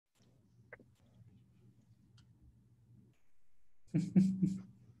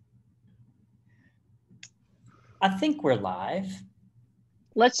I think we're live.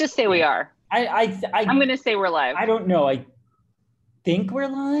 Let's just say we are. I'm going to say we're live. I don't know. I think we're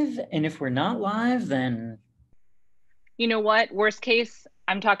live. And if we're not live, then... You know what? Worst case,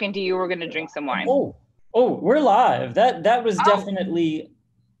 I'm talking to you. We're going to drink some wine. Oh, we're live. That was definitely...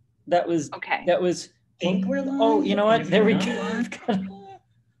 That was... Okay. That was... Think we're live? Oh, you know what? There we go.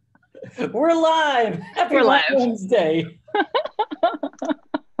 We're live. Happy Wednesday.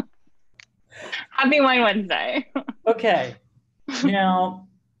 Happy Wine Wednesday. Okay. Now,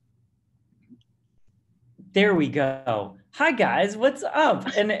 there we go. Hi, guys. What's up?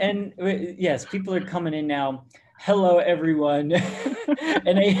 And yes, people are coming in now. Hello, everyone.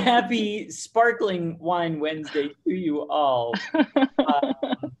 And a happy Sparkling Wine Wednesday to you all.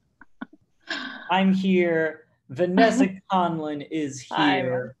 I'm here. Vanessa Conlin is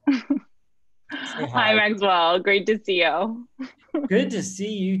here. Hi, Maxwell. Great to see you. Good to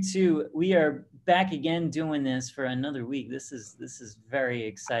see you too. We are back again doing this for another week. This is very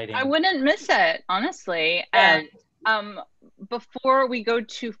exciting. I wouldn't miss it, honestly. Yeah. And before we go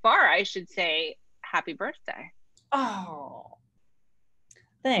too far, I should say happy birthday. Oh,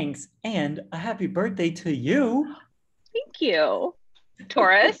 thanks. And a happy birthday to you. Thank you.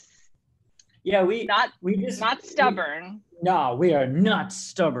 Taurus. Yeah, we not stubborn. No, we are not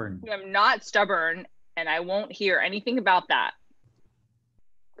stubborn. I'm not stubborn, and I won't hear anything about that.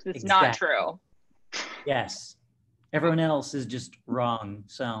 Because it's not true. Yes. Everyone else is just wrong.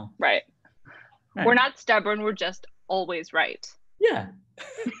 So right. We're not stubborn, we're just always right. Yeah.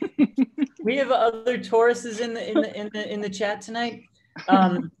 We have other Tauruses in the chat tonight.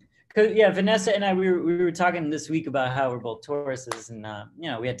 Cause Vanessa and I we were talking this week about how we're both Tauruses, and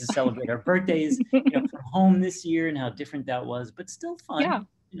we had to celebrate our birthdays from home this year and how different that was, but still fun. Yeah.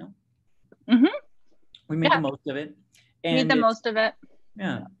 Mm-hmm. We made the most of it. And made the most of it.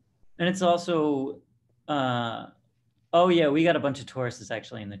 Yeah. And it's also we got a bunch of Tauruses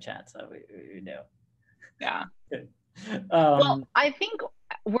actually in the chat, so we know. Yeah. Good. Well, I think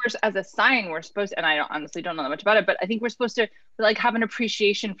as a sign we're supposed to, and I honestly don't know that much about it, but I think we're supposed to like have an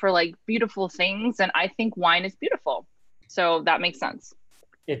appreciation for like beautiful things, and I think wine is beautiful, so that makes sense.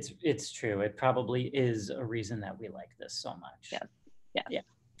 It's true. It probably is a reason that we like this so much. Yeah.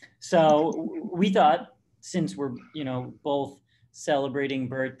 So we thought, since we're both celebrating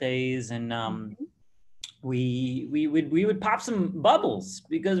birthdays, and we would pop some bubbles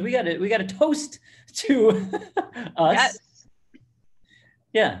because we got to toast to us. Yes.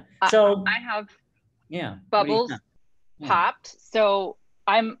 Yeah. So I have bubbles popped. So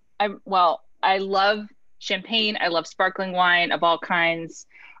I love champagne. I love sparkling wine of all kinds.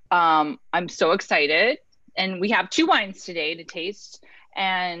 I'm so excited, and we have two wines today to taste,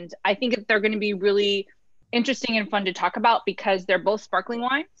 and I think they're going to be really interesting and fun to talk about because they're both sparkling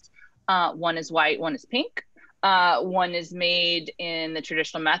wines. One is white, one is pink. One is made in the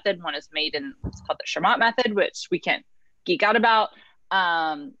traditional method. One is made in what's called the Charmat method, which we can geek out about.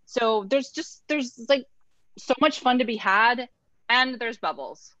 So there's like so much fun to be had, and there's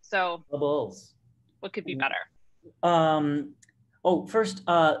bubbles. So bubbles. What could be better? First,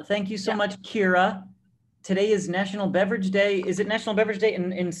 thank you so much, Kira. Today is National Beverage Day. Is it National Beverage Day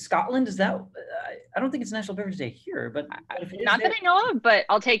in Scotland? Is that? I don't think it's National Beverage Day here, but not that I know of, but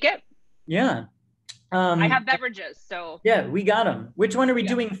I'll take it. Yeah. I have beverages, so. Yeah, we got them. Which one are we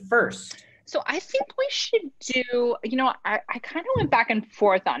doing first? So I think we should do, I kind of went back and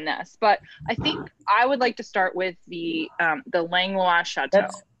forth on this, but I think I would like to start with the Langlois Chateau.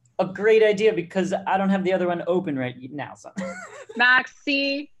 That's a great idea because I don't have the other one open right now. So. Max,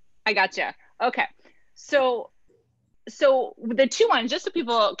 see, I gotcha. Okay. So the two wines, just so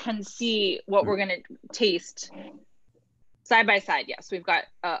people can see what we're going to taste side by side. Yes, we've got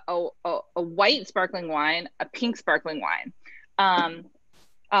a white sparkling wine, a pink sparkling wine,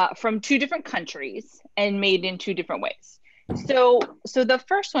 from two different countries and made in two different ways. So the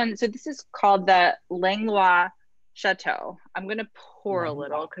first one, this is called the Langlois Chateau. I'm going to pour a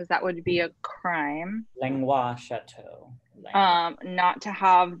little because that would be a crime. Langlois Chateau. Not to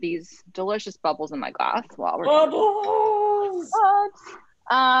have these delicious bubbles in my glass while we're bubbles.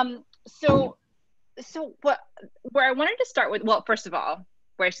 So where I wanted to start with, well, first of all,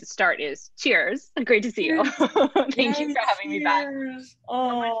 where I should start is cheers. Great to see you. Thank you for having me back. So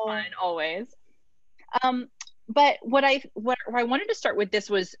much fun always. But where I wanted to start with this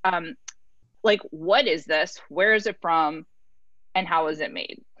was what is this? Where is it from? And how is it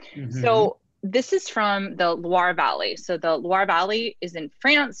made? Mm-hmm. So this is from the Loire Valley. So the Loire Valley is in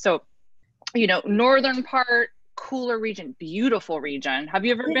France. So, northern part, cooler region, beautiful region. Have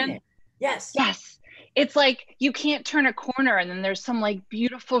you ever been? Yes. Yes. it's like you can't turn a corner and then there's some like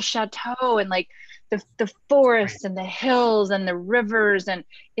beautiful chateau and like the forest and the hills and the rivers, and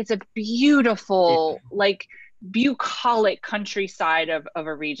it's a beautiful like bucolic countryside of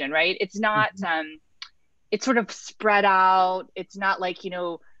a region, right? It's not it's sort of spread out. It's not like, you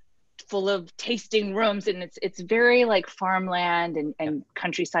know, full of tasting rooms, and it's very like farmland and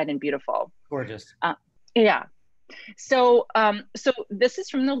countryside and beautiful. Gorgeous. Yeah. So so this is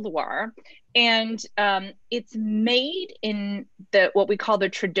from the Loire, and it's made in what we call the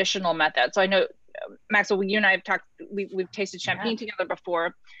traditional method. So I know, Maxwell, you and I have talked, we've tasted champagne together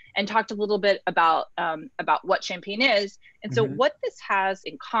before and talked a little bit about what champagne is. And so what this has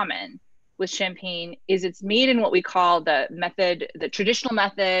in common with champagne is it's made in what we call the traditional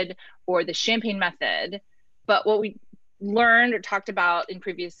method, or the champagne method. But what we learned or talked about in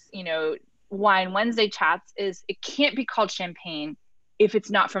previous, you know, Wine Wednesday chats is it can't be called champagne if it's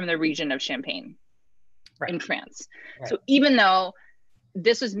not from the region of Champagne in France. So even though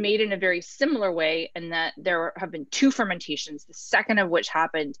this was made in a very similar way, and that there have been 2 fermentations, the second of which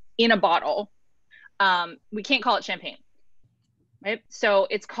happened in a bottle, we can't call it champagne, right? So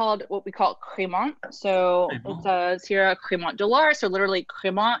it's called what we call crémant. So it says here crémant de Loire. So literally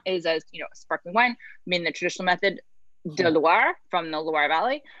crémant is, as you know, a sparkling wine made in the traditional method de Loire, from the Loire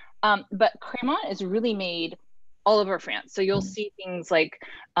Valley. But crémant is really made all over France. So you'll see things like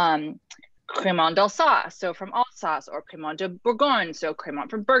crémant d'Alsace, so from Alsace, or crémant de Bourgogne, so crémant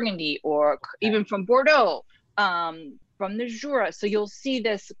from Burgundy, or even from Bordeaux, from the Jura. So you'll see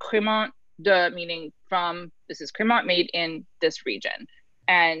this crémant de, meaning from, this is crémant made in this region,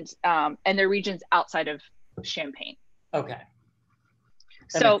 and the regions outside of Champagne. Okay.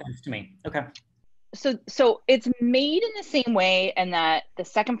 That So makes sense to me. Okay. So it's made in the same way, and that the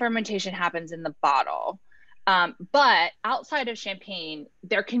second fermentation happens in the bottle. But outside of Champagne,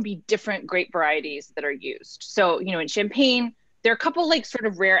 there can be different grape varieties that are used. So, you know, in Champagne, there are a couple like sort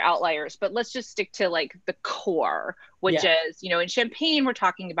of rare outliers, but let's just stick to like the core, which is, you know, in Champagne, we're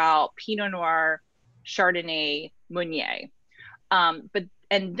talking about Pinot Noir, Chardonnay, Meunier.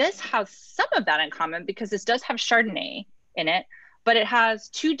 And this has some of that in common, because this does have Chardonnay in it, but it has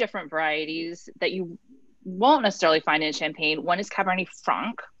 2 different varieties that you won't necessarily find in Champagne. One is Cabernet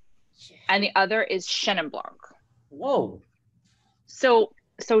Franc, and the other is Chenin Blanc. Whoa. So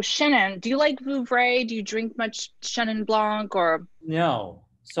Chenin, do you like Vouvray? Do you drink much Chenin Blanc, or? No.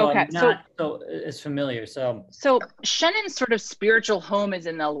 So okay, I'm not so as familiar. So Chenin's sort of spiritual home is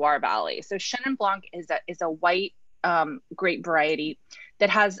in the Loire Valley. So Chenin Blanc is a white grape variety that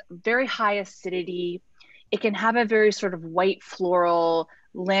has very high acidity. It can have a very sort of white floral,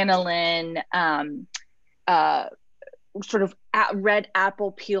 lanolin, sort of red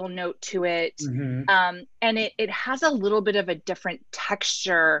apple peel note to it. And it has a little bit of a different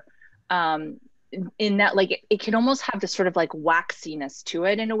texture, in that like it can almost have this sort of like waxiness to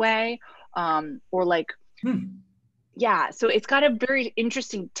it in a way, or like, so it's got a very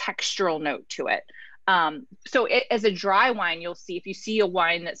interesting textural note to it. So as a dry wine, you'll see, if you see a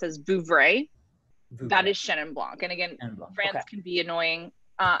wine that says Vouvray, that is Chenin Blanc. And again, France can be annoying,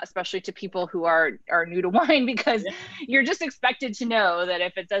 especially to people who are new to wine, because you're just expected to know that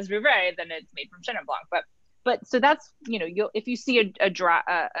if it says Vouvray, then it's made from Chenin Blanc. But so that's, you know, if you see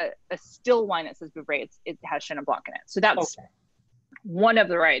a still wine that says Vouvray, it has Chenin Blanc in it. So that's one of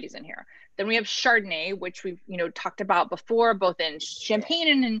the varieties in here. Then we have Chardonnay, which we've, you know, talked about before, both in Champagne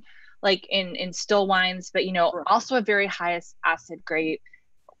and in still wines, but, you know, also a very highest acid grape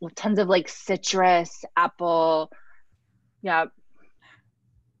with tons of like citrus, apple. Yeah.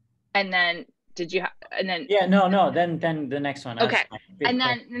 And then then the next one. Okay.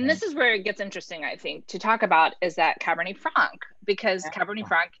 And this is where it gets interesting, I think, to talk about, is that Cabernet Franc, because Cabernet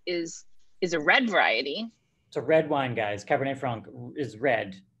Franc is a red variety. It's a red wine, guys. Cabernet Franc is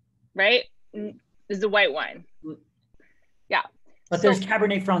red. Right? Is the white wine. Yeah. But there's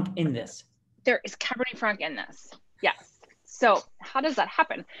Cabernet Franc in this. There is Cabernet Franc in this. Yes. So how does that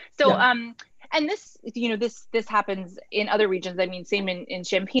happen? So, and this, you know, this happens in other regions. I mean, same in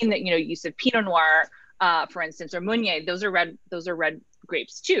Champagne, that, you know, use of Pinot Noir, for instance, or Meunier, those are red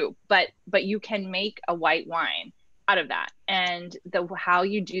grapes too, but you can make a white wine out of that. And how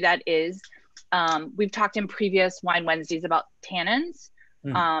you do that is, we've talked in previous Wine Wednesdays about tannins,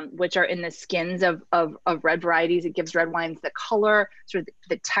 which are in the skins of red varieties. It gives red wines the color, sort of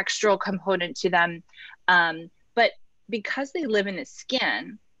the textural component to them. But because they live in the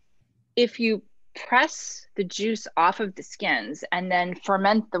skin, if you press the juice off of the skins and then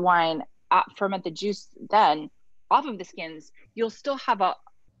ferment the juice then off of the skins, you'll still have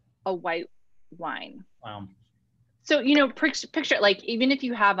a white wine. Wow. So, you know, picture like, even if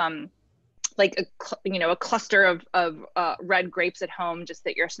you have like a cluster of red grapes at home, just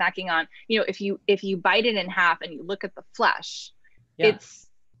that you're snacking on, if you bite it in half and you look at the flesh, it's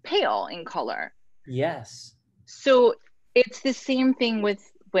pale in color. Yes. So it's the same thing with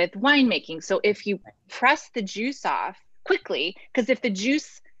winemaking. So if you press the juice off quickly, because if the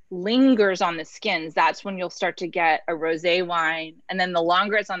juice lingers on the skins, that's when you'll start to get a rosé wine. And then the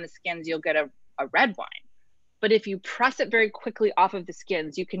longer it's on the skins, you'll get a red wine. But if you press it very quickly off of the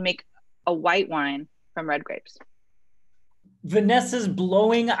skins, you can make a white wine from red grapes. Vanessa's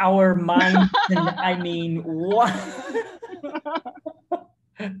blowing our minds. And I mean, what?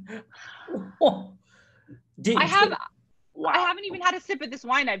 I haven't even had a sip of this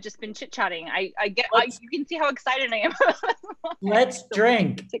wine. I've just been chit-chatting. You can see how excited I am. Let's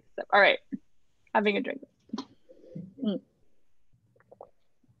drink. All right. Having a drink.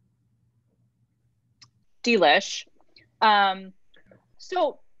 Delish.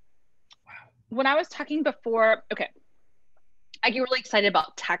 So when I was talking before, okay, I get really excited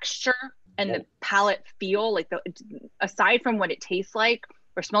about texture and the palate feel, like aside from what it tastes like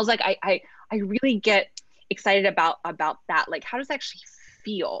or smells like, I really get excited about that. Like, how does it actually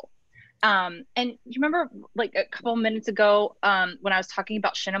feel? And you remember like a couple minutes ago when I was talking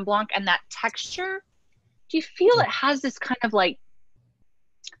about Chenin Blanc and that texture, do you feel it has this kind of like,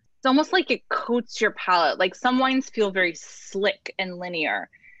 it's almost like it coats your palate. Like some wines feel very slick and linear.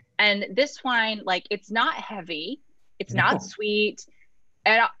 And this wine, like, it's not heavy, it's not sweet,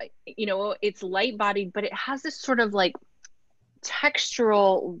 and it's light bodied, but it has this sort of like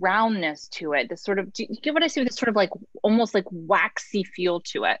textural roundness to it. This sort of, do you get what I see with this sort of like almost like waxy feel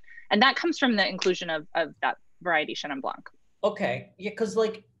to it? And that comes from the inclusion of that variety Chenin Blanc. Okay, yeah, because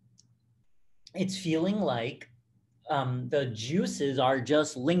like it's feeling like the juices are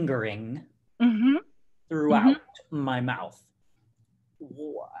just lingering throughout my mouth.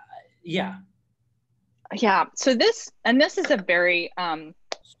 Yeah. So this is a very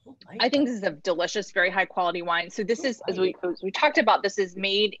I think this is a delicious, very high quality wine. So this is, as we talked about, this is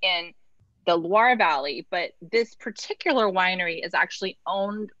made in the Loire Valley, but this particular winery is actually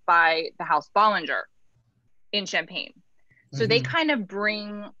owned by the House Bollinger in Champagne. So they kind of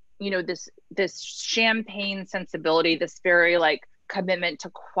bring, this champagne sensibility, this very like commitment to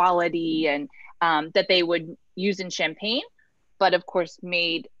quality and that they would use in Champagne, but of course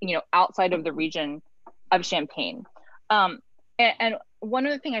made, outside of the region of Champagne. And one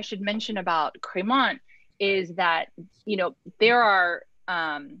other thing I should mention about Crémant is that, there are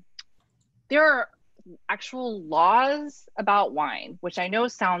actual laws about wine, which I know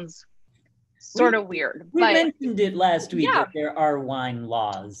sounds sort of weird. We mentioned it last week that there are wine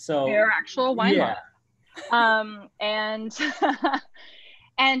laws. So there are actual wine laws. And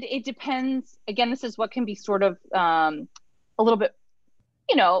and it depends. Again, this is what can be sort of a little bit,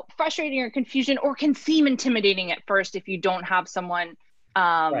 frustrating or confusion, or can seem intimidating at first if you don't have someone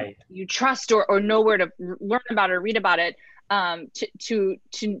you trust or know where to learn about or read about it, to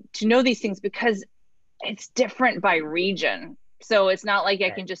know these things, because it's different by region. So it's not like I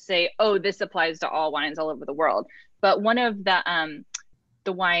can just say, oh, this applies to all wines all over the world. But one of the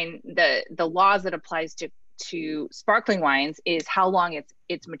laws that applies to sparkling wines is how long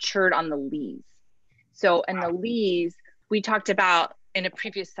it's matured on the lees. So in the lees, we talked about in a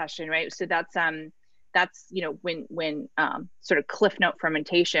previous session, right? So that's when sort of cliff note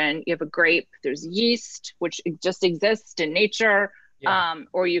fermentation, you have a grape, there's yeast, which just exists in nature,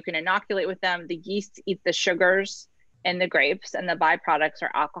 or you can inoculate with them. The yeast eat the sugars in the grapes, and the byproducts are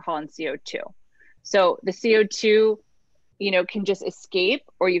alcohol and CO2. So the CO2, can just escape,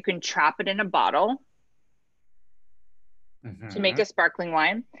 or you can trap it in a bottle to make a sparkling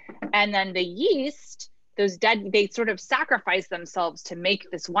wine. And then the yeast, they sort of sacrifice themselves to make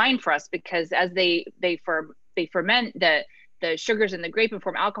this wine for us, because as they ferment the sugars in the grape and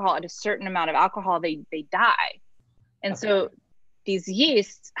form alcohol, at a certain amount of alcohol, they die. And so these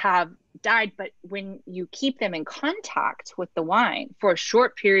yeasts have died, but when you keep them in contact with the wine for a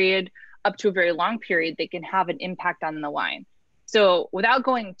short period up to a very long period, they can have an impact on the wine. So without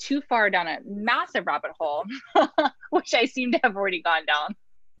going too far down a massive rabbit hole, which I seem to have already gone down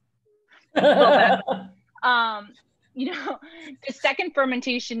a little bit, the second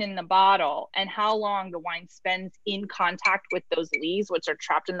fermentation in the bottle and how long the wine spends in contact with those lees, which are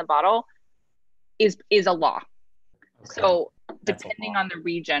trapped in the bottle, is a law. So depending on the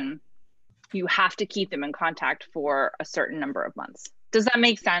region, you have to keep them in contact for a certain number of months. Does that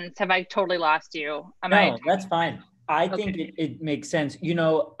make sense? Have I totally lost you? No, that's fine. I think it makes sense.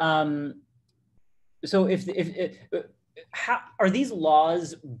 So how are these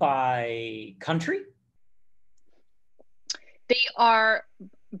laws by country? They are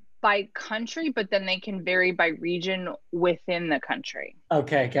by country, but then they can vary by region within the country.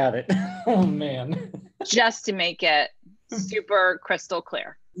 Okay, got it. Oh man. Just to make it super crystal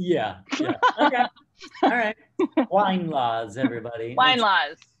clear. Yeah. Okay. All right. Wine laws, everybody. Wine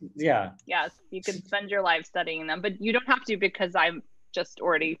laws. Yeah. Yes, you can spend your life studying them, but you don't have to, because I've just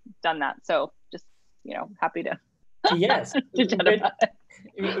already done that. So just, happy to. Yes. to chat about it.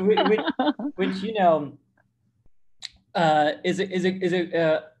 Which is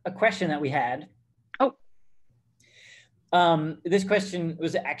a question that we had. Oh. This question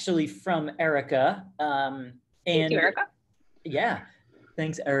was actually from Erica. Thank you, Erica. Yeah.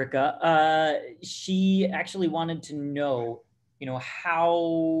 Thanks, Erica. She actually wanted to know,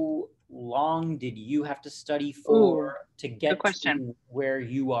 how long did you have to study for to get to where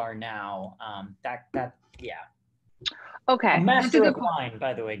you are now? Yeah. Okay. A master of wine,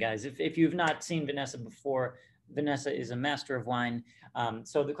 by the way, guys. If you've not seen Vanessa before, Vanessa is a master of wine.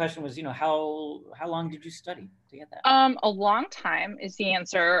 So the question was, how long did you study to get that? A long time is the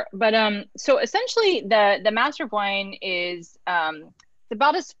answer. But so essentially the master of wine is it's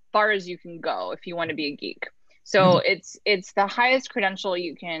about as far as you can go if you want to be a geek. So it's the highest credential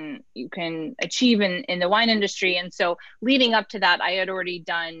you can achieve in the wine industry. And so leading up to that, I had already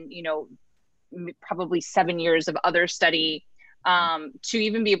done, probably 7 years of other study to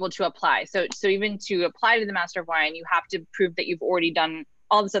even be able to apply. So even to apply to the Master of Wine, you have to prove that you've already done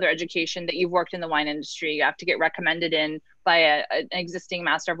all this other education, that you've worked in the wine industry. You have to get recommended in by an existing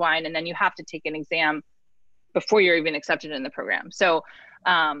Master of Wine, and then you have to take an exam before you're even accepted in the program. So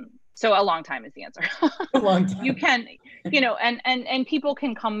a long time is the answer. A long time. You can, and people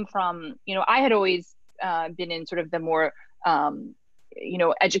can come from, I had always been in sort of the more,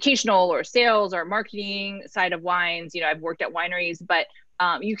 educational or sales or marketing side of wines. I've worked at wineries, but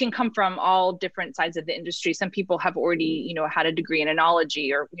you can come from all different sides of the industry. Some people have already, had a degree in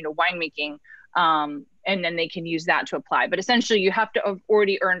enology or, winemaking, and then they can use that to apply. But essentially you have to have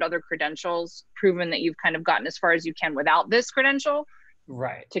already earned other credentials, proven that you've kind of gotten as far as you can without this credential,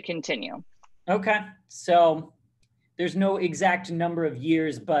 right, to continue. Okay. So there's no exact number of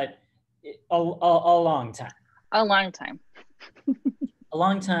years, but a long time. A long time. A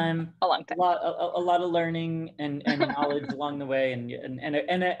long time. A long time. A lot of learning and knowledge along the way, and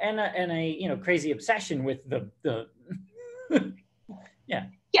a crazy obsession with the yeah.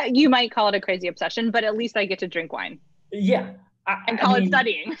 Yeah, you might call it a crazy obsession, but at least I get to drink wine. Yeah. And call it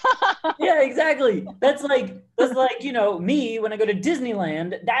studying. Yeah, exactly. That's like me when I go to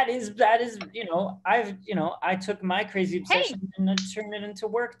Disneyland. That is I took my crazy obsession and I turned it into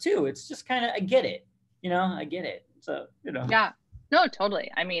work too. It's just kind of, I get it. I get it. So Yeah. No, totally.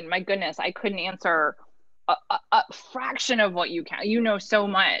 I mean, my goodness, I couldn't answer a fraction of what you can. So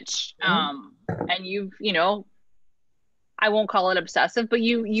much, and you've I won't call it obsessive, but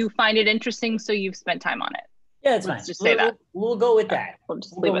you find it interesting, so you've spent time on it. Yeah, it's fine. Let's just say that. We'll go with that. We'll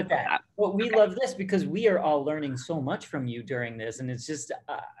just leave it with that. But we love this because we are all learning so much from you during this, and it's just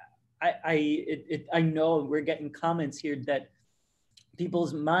I know we're getting comments here that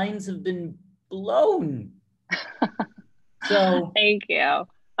people's minds have been blown. So thank you.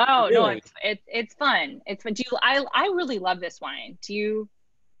 Oh really? No, it's fun. It's fun. I really love this wine. Do you?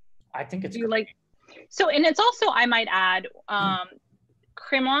 I think it's. Do you like? So, and it's also, I might add,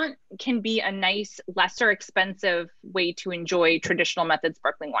 Cremant can be a nice, lesser expensive way to enjoy traditional method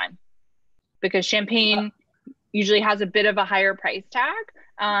sparkling wine, because champagne usually has a bit of a higher price tag,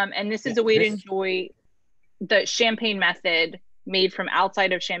 and this is a way to enjoy the champagne method made from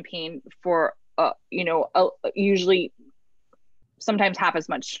outside of champagne for usually sometimes half as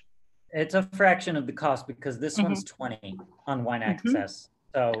much. It's a fraction of the cost, because this one's $20 on Wine Access.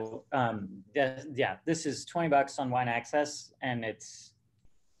 So this is $20 on Wine Access, and it's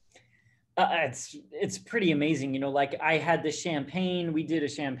pretty amazing. Like I had the champagne. We did a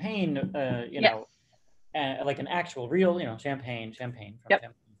champagne, like an actual real, champagne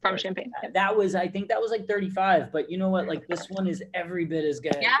from Champagne. That was, I think that was like 35. But you know what? Like this one is every bit as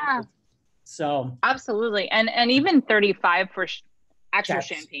good. Yeah. So absolutely, and even 35 for actual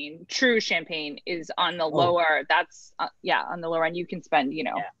champagne, true champagne, is on the lower. That's on the lower end. You can spend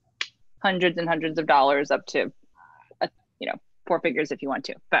hundreds and hundreds of dollars, up to 4 figures if you want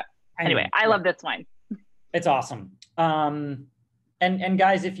to. But anyway, I love this wine. It's awesome. And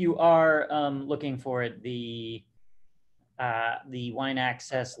guys, if you are looking for it, the Wine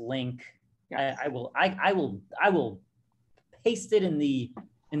Access link, I will paste it in the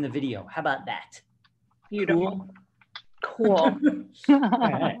video. How about that? Beautiful. Cool. All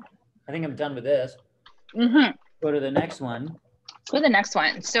right. I think I'm done with this. Go to the next one. Go to the next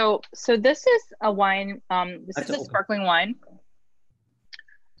one. So this is a wine. This is a sparkling wine.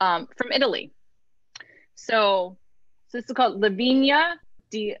 from Italy. So this is called Lavinia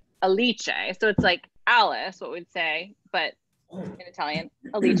di Alice. So it's like Alice, what we'd say, but in Italian,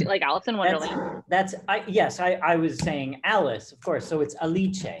 Alice, like Alice in Wonderland. I was saying Alice, of course. So it's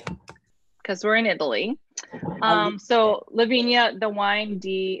Alice. Because we're in Italy. So Lavinia, the wine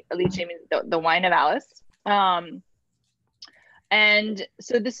di Alice means the wine of Alice. And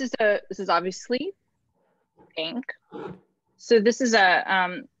so this is obviously pink. So this is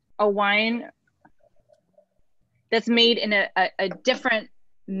a wine that's made in a different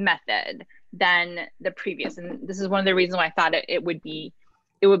method than the previous, and this is one of the reasons why I thought it would be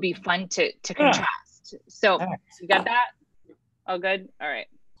fun to contrast. So you got that? Oh, good. All right,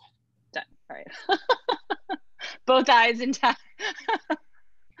 done. All right, both eyes intact.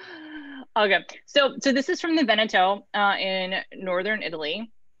 Okay, so this is from the Veneto in northern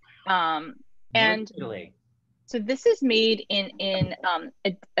Italy, and Italy. So this is made in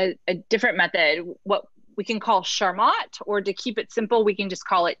a different method, what we can call Charmat, or to keep it simple, we can just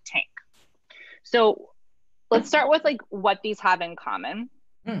call it tank. So let's start with like what these have in common.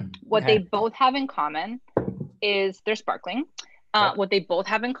 What they both have in common is they're sparkling. What they both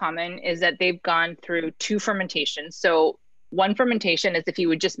have in common is that they've gone through 2 fermentations. So one fermentation is if you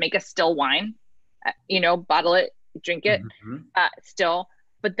would just make a still wine, bottle it, drink it, still.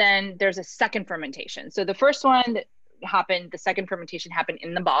 But then there's a second fermentation. So the first one that happened, the second fermentation happened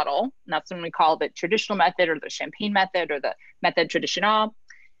in the bottle. And that's when we call the traditional method, or the champagne method, or the method traditional.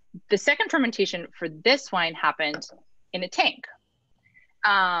 The second fermentation for this wine happened in a tank.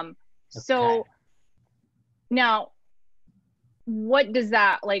 So now, what does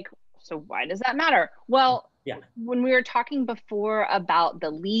that so why does that matter? Well, when we were talking before about the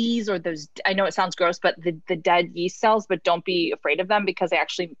lees, or those, I know it sounds gross, but the dead yeast cells, but don't be afraid of them, because they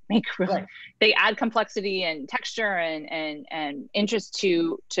actually make they add complexity and texture and interest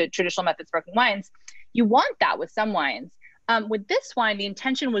to traditional method sparkling wines. You want that with some wines. With this wine, the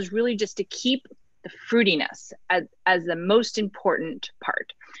intention was really just to keep the fruitiness as the most important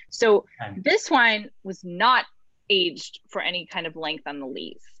part. So this wine was not aged for any kind of length on the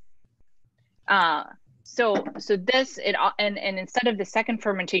lees. So this, and instead of the second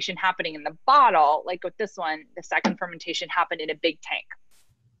fermentation happening in the bottle, like with this one, the second fermentation happened in a big tank.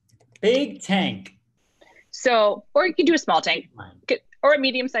 Big tank. So, or you could do a small tank, or a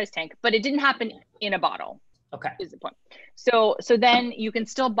medium-sized tank, but it didn't happen in a bottle. Okay, is the point. So then you can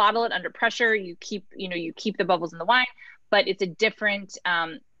still bottle it under pressure. You keep the bubbles in the wine, but it's a different.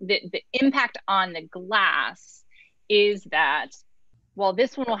 The impact on the glass is that, well,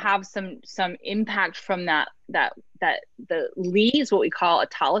 this one will have some impact from that the lees, what we call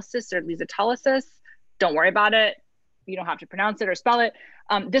autolysis or lees autolysis. Don't worry about it. You don't have to pronounce it or spell it.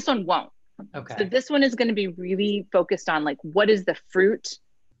 This one won't. Okay. So this one is going to be really focused on like what is the fruit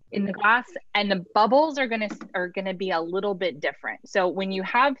in the glass, and the bubbles are going to be a little bit different. So when you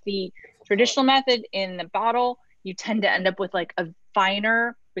have the traditional method in the bottle, you tend to end up with like a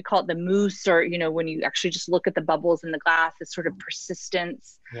finer, we call it the mousse, or when you actually just look at the bubbles in the glass, this sort of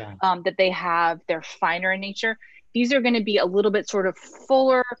persistence that they have, they're finer in nature. These are going to be a little bit sort of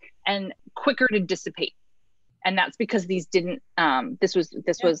fuller and quicker to dissipate, and that's because these didn't. This was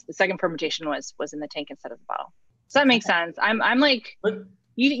the second fermentation was in the tank instead of the bottle. Does that make sense? I'm like,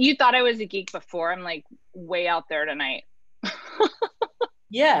 you thought I was a geek before. I'm like way out there tonight.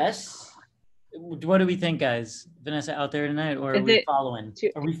 Yes. What do we think, guys? Vanessa out there tonight, or are we following?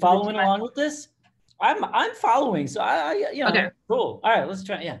 Are we following along with this? I'm following. So I okay. Cool. All right, let's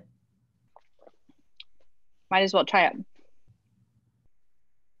try. Yeah. Might as well try it.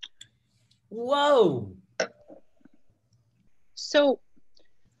 Whoa. So,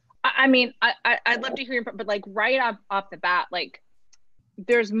 I mean, I'd love to hear your, but like right off the bat, like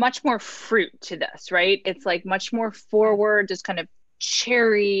there's much more fruit to this, right? It's like much more forward, just kind of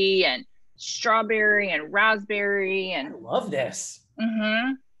cherry and strawberry and raspberry, and I love this.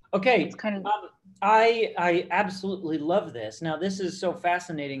 Mm-hmm. Okay, it's kind of I absolutely love this. Now this is so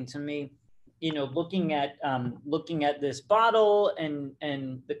fascinating to me, looking at this bottle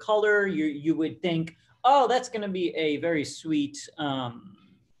and the color. You would think, oh, that's going to be a very sweet but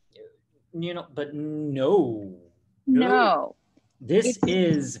no. This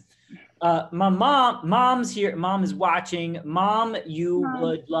is my mom's here. Mom is watching. Mom, you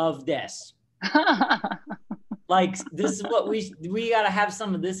would love this. Like, this is what we got to have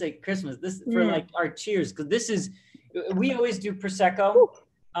some of this at Christmas. This for like our cheers. Cause we always do Prosecco.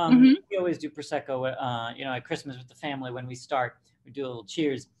 We always do Prosecco, at Christmas with the family. When we start, we do a little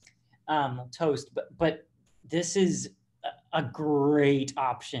cheers, toast, but this is a great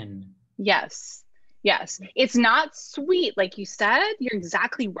option. Yes. Yes. It's not sweet, like you said. You're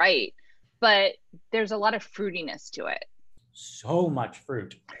exactly right. But there's a lot of fruitiness to it. So much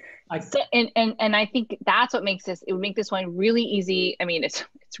fruit. And I think that's what makes it would make this wine really easy. I mean, it's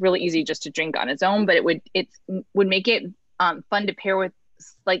really easy just to drink on its own, but it would make it fun to pair with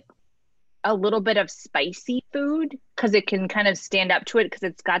like a little bit of spicy food, because it can kind of stand up to it because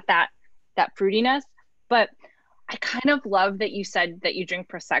it's got that fruitiness. But I kind of love that you said that you drink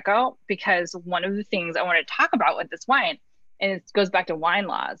Prosecco, because one of the things I want to talk about with this wine, and it goes back to wine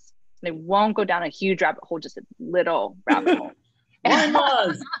laws. They won't go down a huge rabbit hole, just a little rabbit hole. Wine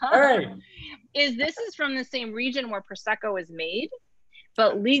laws. All right. This is from the same region where Prosecco is made,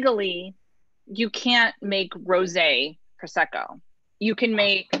 but legally you can't make rosé Prosecco. You can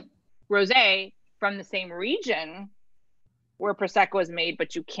make rosé from the same region where Prosecco is made,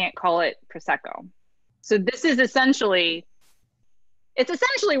 but you can't call it Prosecco. So this is essentially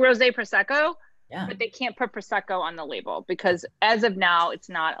rosé Prosecco, but they can't put Prosecco on the label because as of now, it's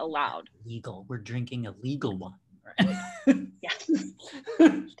not allowed. Legal. We're drinking a legal wine. Yes.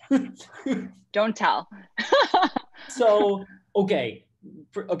 Don't tell. So, okay.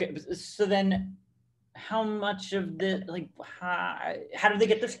 So then how much of the, like, how do they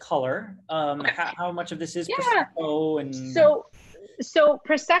get this color? How much of this is Prosecco? And so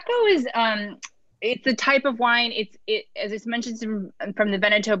Prosecco is, it's a type of wine. It as it's mentioned from the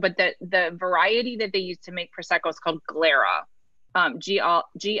Veneto, but the variety that they use to make Prosecco is called Glera,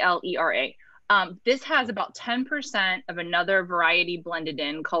 Glera. This has about 10% of another variety blended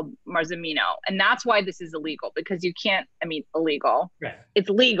in called Marzemino. And that's why this is illegal, because you can't, illegal. Right. It's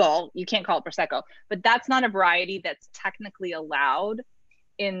legal. You can't call it Prosecco, but that's not a variety that's technically allowed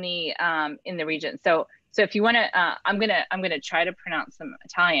in the region. So if you want to, I'm gonna try to pronounce some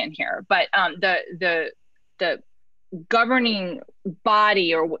Italian here, but the governing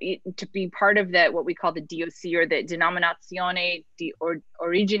body, or to be part of what we call the DOC, or the Denominazione di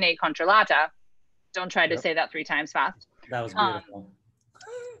Origine Controllata. Don't try to say that 3 times fast. That was beautiful.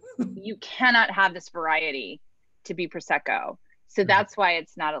 You cannot have this variety to be Prosecco, so that's why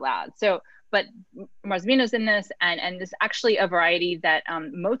it's not allowed. So, but Marzemino's in this, and this is actually a variety that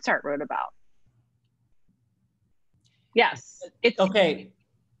Mozart wrote about. Yes, it's okay.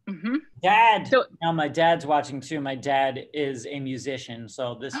 Mm-hmm. Dad. So, now my dad's watching too. My dad is a musician,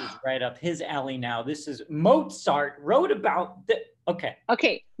 so this is right up his alley. Now, this is Mozart wrote about the.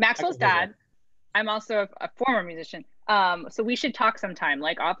 Okay. Maxwell's dad. I'm also a former musician. So we should talk sometime,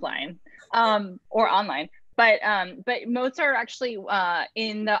 like offline, or online. But Mozart actually,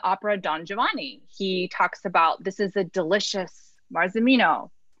 in the opera Don Giovanni, he talks about this is a delicious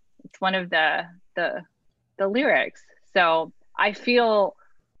Marzemino. It's one of the lyrics. So I feel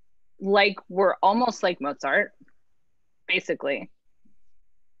like we're almost like Mozart, basically.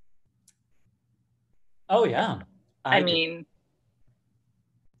 Oh yeah. I mean,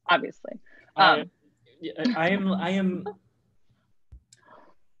 obviously. I am.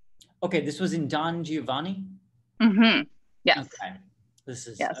 Okay, this was in Don Giovanni. Mm-hmm. Yes. Okay. This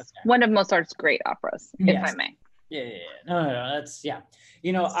is one of Mozart's great operas, if I may. Yeah. No. That's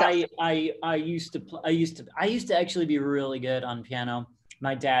You know, I used to actually be really good on piano.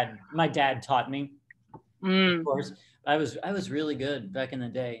 My dad taught me. Of course, I was really good back in the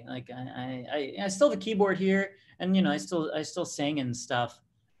day. Like I still have a keyboard here, and I still sing and stuff.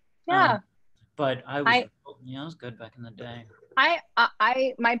 Yeah. But I was good back in the day.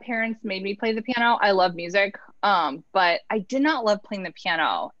 My parents made me play the piano. I love music, but I did not love playing the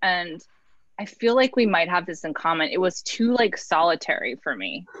piano, and I feel like we might have this in common. It was too solitary for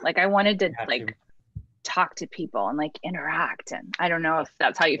me. Like I wanted to talk to people and interact, and I don't know if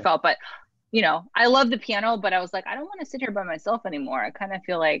that's how you felt, but I love the piano, but I was like, I don't want to sit here by myself anymore. I kind of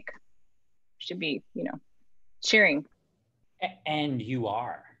feel like I should be, cheering. And you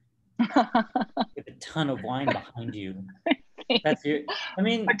are. With a ton of wine behind you. That's your. I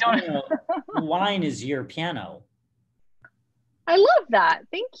mean, wine is your piano. I love that.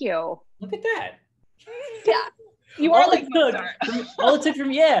 Thank you. Look at that. Yeah, you are like Mozart. All it took for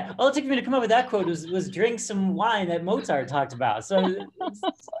me to come up with that quote was drink some wine that Mozart talked about. So it's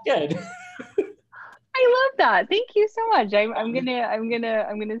good. I love that. Thank you so much. I'm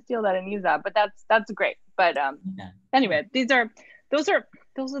gonna steal that and use that. But that's great. But anyway, those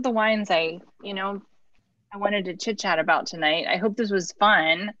are the wines I wanted to chit chat about tonight. I hope this was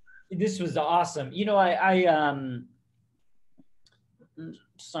fun. This was awesome. I'm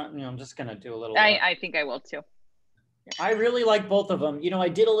just gonna do a little. I think I will too. I really like both of them. I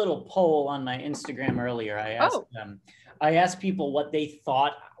did a little poll on my Instagram earlier. I asked people what they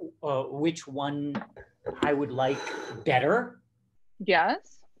thought, which one I would like better.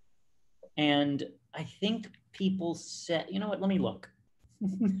 Yes. And I think people said, you know what? Let me look.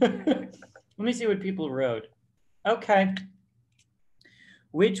 Let me see what people wrote. Okay.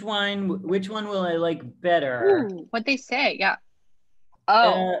 Which one will I like better? Ooh, what they say, yeah.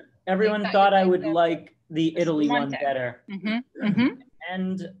 Oh. Everyone thought I would like the Italy one better.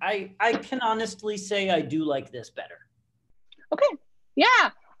 And I can honestly say I do like this better. Okay. Yeah,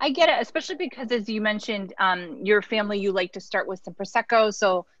 I get it, especially because as you mentioned, your family, you like to start with some Prosecco.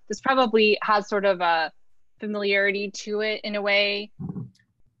 So this probably has sort of a familiarity to it in a way.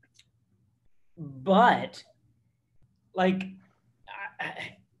 But like,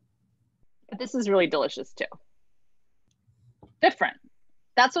 but this is really delicious too. Different.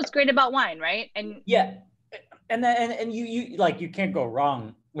 That's what's great about wine, right? And yeah, and you like, you can't go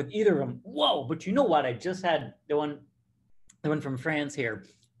wrong with either of them. Whoa! But you know what? I just had the one from France here,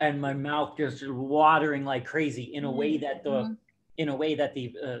 and my mouth just watering like crazy in a way that the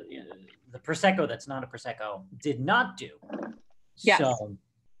Prosecco that's not a Prosecco did not do. Yes. So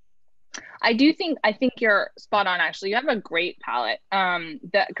I think you're spot on. Actually, you have a great palate.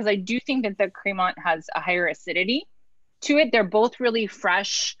 Because I do think that the Cremant has a higher acidity to it. They're both really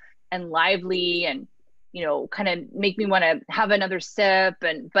fresh and lively, and kind of make me want to have another sip.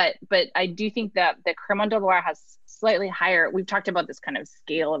 But I do think that the Cremant de Loire has slightly higher. We've talked about this kind of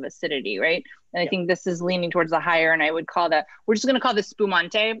scale of acidity, right? And I think this is leaning towards the higher. And I would call that, we're just going to call this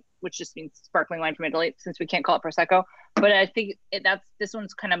spumante, which just means sparkling wine from Italy, since we can't call it Prosecco. But I think this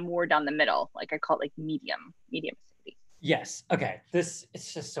one's kind of more down the middle. Like I call it like medium acidity. Yes. Okay. It's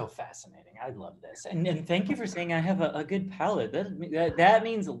just so fascinating. I love this. And thank you for saying I have a good palate. That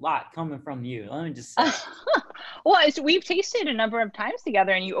means a lot coming from you. Let me just say. Well, we've tasted a number of times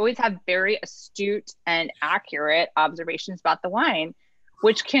together, and you always have very astute and accurate observations about the wine,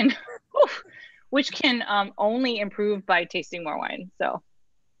 which can only improve by tasting more wine. So.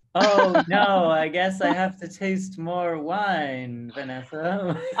 Oh no, I guess I have to taste more wine,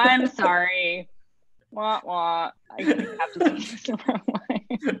 Vanessa. I'm sorry. Wah, wah. I have to taste more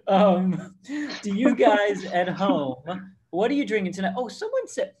wine. Do you guys at home, what are you drinking tonight? Oh, someone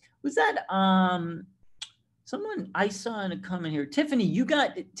said, was that someone I saw in a comment here? Tiffany, you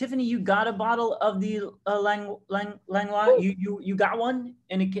got a bottle of the Langlois. You got one,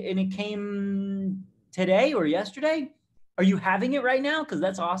 and it came today or yesterday. Are you having it right now? Because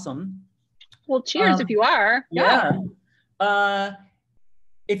that's awesome. Well, cheers if you are. Yeah.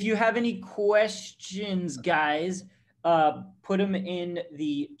 If you have any questions, guys, put them in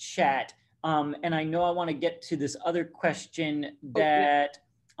the chat. And I know I want to get to this other question that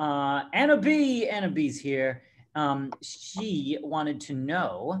Anna B's here. She wanted to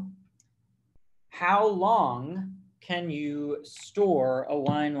know, how long can you store a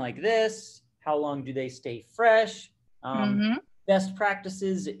wine like this? How long do they stay fresh? Best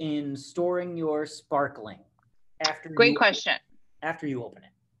practices in storing your sparkling after you open it.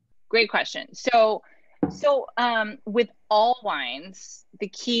 Great question. So with all wines, the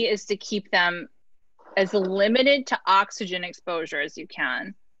key is to keep them as limited to oxygen exposure as you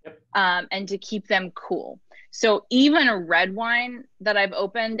can, and to keep them cool. So even a red wine that I've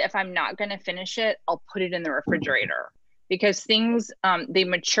opened, if I'm not going to finish it, I'll put it in the refrigerator, because things, they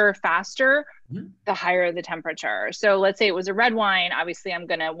mature faster the higher the temperature. So let's say it was a red wine. Obviously, I'm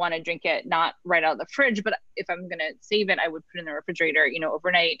going to want to drink it not right out of the fridge, but if I'm going to save it, I would put it in the refrigerator,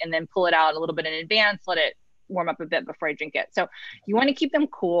 overnight, and then pull it out a little bit in advance, let it warm up a bit before I drink it. So you want to keep them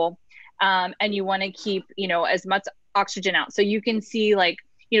cool, and you want to keep, as much oxygen out. So you can see, like,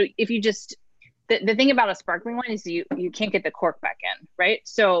 if you just, the thing about a sparkling wine is you can't get the cork back in, right?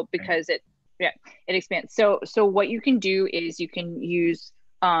 So because it expands. So what you can do is you can use,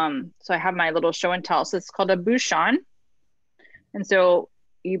 so I have my little show and tell. So it's called a bouchon. And so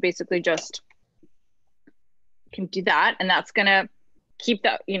you basically just can do that. And that's going to keep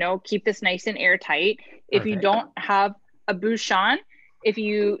keep this nice and airtight. If you don't have a bouchon, if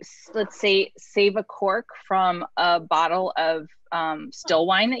you, let's say, save a cork from a bottle of still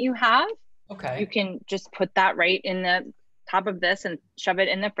wine that you have, you can just put that right in the top of this and shove it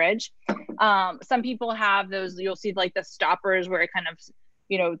in the fridge. Some people have those, you'll see like the stoppers where it kind of,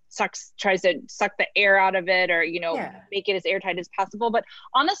 tries to suck the air out of it, or, make it as airtight as possible. But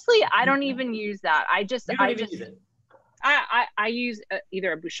honestly, I don't even use that. I use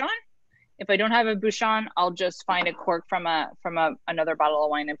either a bouchon. If I don't have a bouchon, I'll just find a cork from another bottle of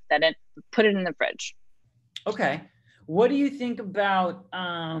wine and put it in the fridge. Okay. What do you think about,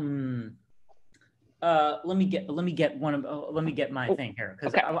 let me get my thing here,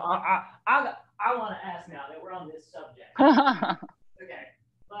 because I want to ask now that we're on this subject. Okay.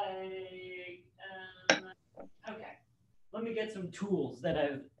 let me get some tools that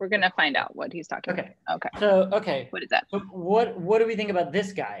I've. We're gonna find out what he's talking about. Okay. So okay. What is that? So what do we think about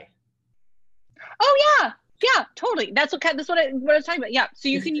this guy? Oh yeah, totally. That's what I was talking about. Yeah. So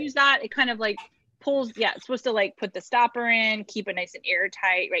you can use that. It kind of like pulls. Yeah, it's supposed to like put the stopper in, keep it nice and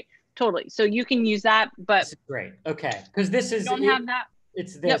airtight, right? Totally. So you can use that, but this is great. Okay, because this is don't have that.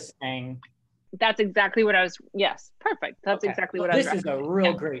 It's this thing. That's exactly what I was. Yes, perfect. That's exactly what I was. This is a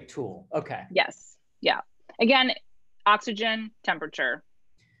real great tool. Okay. Yes. Yeah. Again, oxygen, temperature.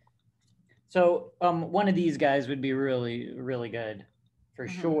 So one of these guys would be really, really good for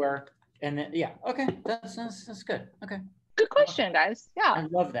sure. And then, yeah, okay, that's good. Okay. Good question, guys. Yeah. I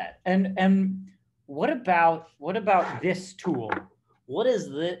love that. And what about this tool? What is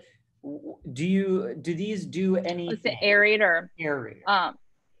the? Do these do anything? It's an aerator. Aerator.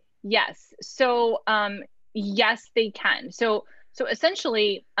 Yes. So yes, they can. So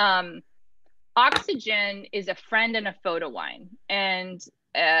essentially, oxygen is a friend in a photo wine. And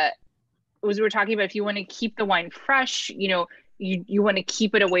as we were talking about, if you want to keep the wine fresh, you want to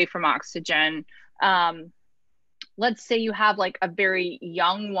keep it away from oxygen. Let's say you have like a very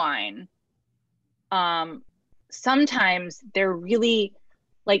young wine. Sometimes they're really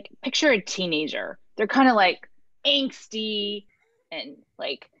like, picture a teenager. They're kind of like angsty and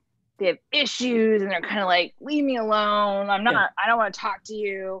like they have issues and they're kind of like, leave me alone. I don't want to talk to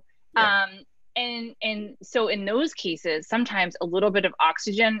you. Yeah. And so in those cases, sometimes a little bit of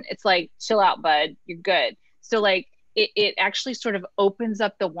oxygen, it's like, chill out, bud, you're good. So like it actually sort of opens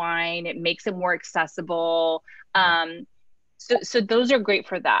up the wine. It makes it more accessible. So those are great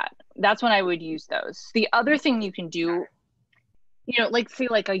for that. That's when I would use those. The other thing you can do, like say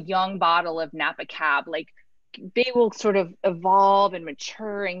like a young bottle of Napa Cab, like they will sort of evolve and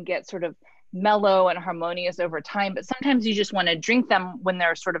mature and get sort of mellow and harmonious over time. But sometimes you just want to drink them when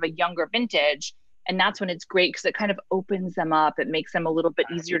they're sort of a younger vintage. And that's when it's great because it kind of opens them up. It makes them a little bit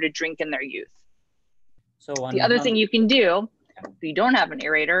easier to drink in their youth. So the other thing you can do, if you don't have an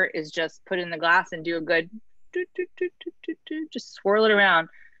aerator, is just put it in the glass and do a good, just swirl it around,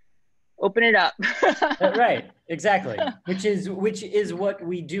 open it up. Right, exactly. Which is what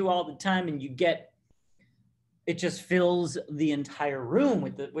we do all the time, and it just fills the entire room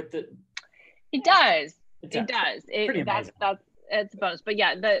with the. It does. Pretty amazing. It's a bonus. But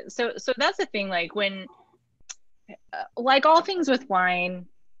yeah, so that's the thing. Like when, like all things with wine,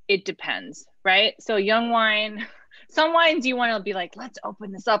 it depends, right? So young wine, some wines you want to be like, let's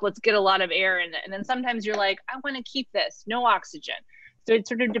open this up, let's get a lot of air in it. And then sometimes you're like, I want to keep this, no oxygen. So it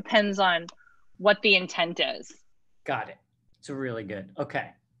sort of depends on what the intent is. Got it. It's really good.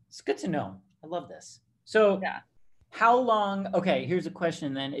 Okay. It's good to know. I love this. So how long, okay, here's a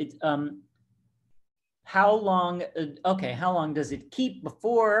question then. It's how long does it keep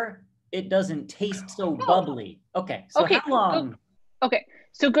before it doesn't taste so bubbly? Okay. So how long? Okay.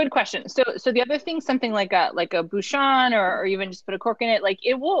 So good question. So the other thing, something like a Bouchon or even just put a cork in it, like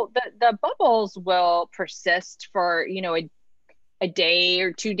it will, the bubbles will persist for, a day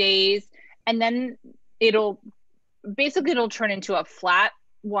or 2 days. And then it'll turn into a flat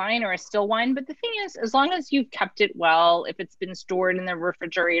wine or a still wine. But the thing is, as long as you've kept it well, if it's been stored in the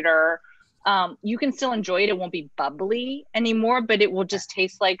refrigerator, you can still enjoy it. It won't be bubbly anymore, but it will just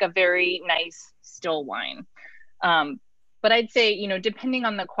taste like a very nice still wine. But I'd say, depending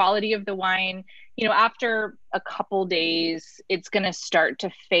on the quality of the wine, after a couple days, it's going to start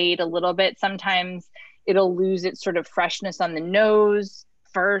to fade a little bit. Sometimes it'll lose its sort of freshness on the nose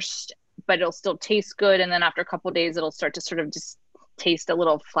first, but it'll still taste good. And then after a couple days, it'll start to sort of just taste a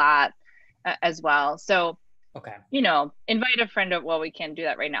little flat as well. So, invite a friend over. Well, we can't do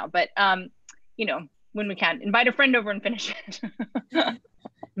that right now, but, when we can, invite a friend over and finish it.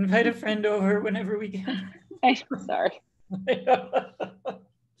 Invite a friend over whenever we can. Sorry.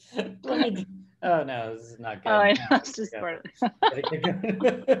 Oh no, this is not good. Oh, I know. It's just part of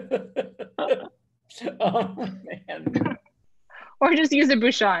oh man. Or just use a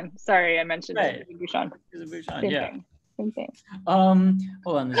Bouchon. Sorry, I mentioned it. Bouchon. Use a Bouchon. Same thing.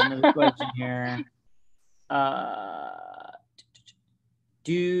 Hold on. There's another question here.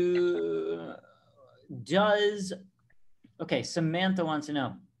 Samantha wants to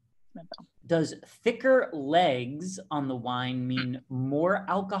know. Does thicker legs on the wine mean more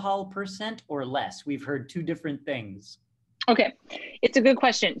alcohol percent or less? We've heard two different things. Okay, it's a good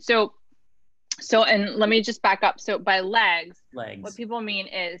question. So, and let me just back up. So by legs, what people mean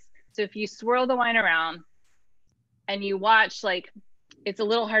is, so if you swirl the wine around and you watch, like, it's a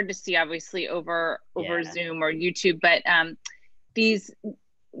little hard to see obviously over Zoom or YouTube, but these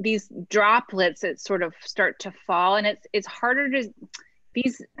droplets that sort of start to fall, and it's harder to,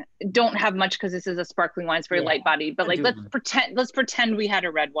 these don't have much because this is a sparkling wine. It's very light bodied, but like, let's pretend we had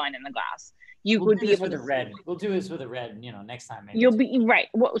a red wine in the glass. We'll do this with a red. We'll do this with a red, you know, next time. Maybe you'll be right.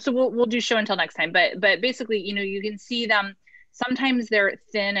 So we'll do show and tell next time. But basically, you know, you can see them. Sometimes they're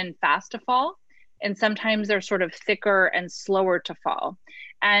thin and fast to fall, and sometimes they're sort of thicker and slower to fall.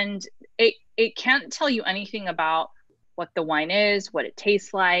 And it can't tell you anything about what the wine is, what it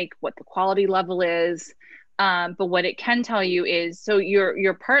tastes like, what the quality level is. But what it can tell you is, so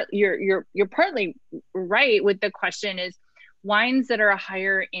you're partly right with the question is, wines that are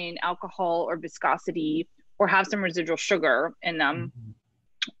higher in alcohol or viscosity or have some residual sugar in them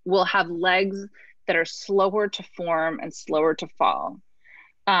will have legs that are slower to form and slower to fall.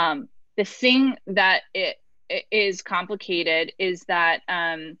 The thing that it is complicated is that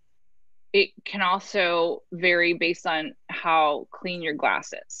it can also vary based on how clean your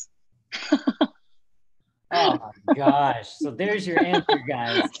glass is. Oh my gosh. So there's your answer,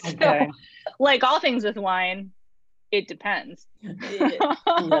 guys. Okay. So, like all things with wine, it depends.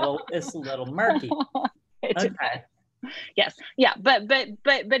 It's a little murky. Okay. Yes. Yeah. But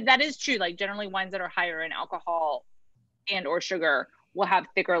that is true. Like generally wines that are higher in alcohol and or sugar will have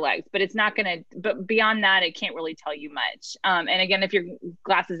thicker legs, but it's not going to, but beyond that, it can't really tell you much. And again, if your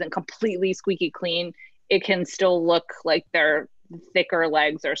glass isn't completely squeaky clean, it can still look like their thicker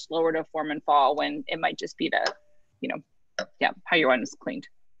legs are slower to form and fall when it might just be the, you know, how your wine is cleaned.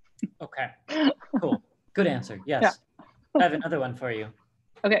 Okay. Cool. Good answer. Yes. Yeah. I have another one for you.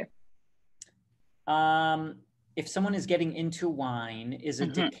 Okay. If someone is getting into wine, is a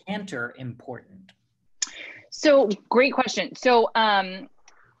decanter important? So great question. So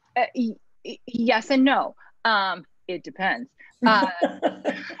yes and no. It depends.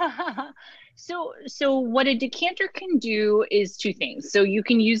 So what a decanter can do is two things. So you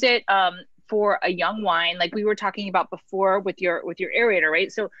can use it for a young wine, like we were talking about before with your aerator, right?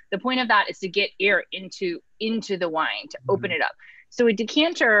 So the point of that is to get air into the wine, to open it up. So a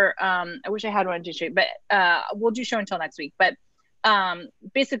decanter, I wish I had one to show you, but we'll do show until next week. But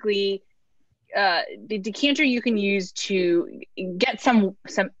basically, the decanter you can use to get some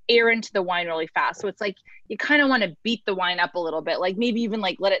air into the wine really fast. So it's like you kind of want to beat the wine up a little bit, like maybe even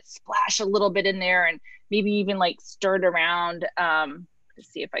like let it splash a little bit in there, and maybe even like stir it around. Let's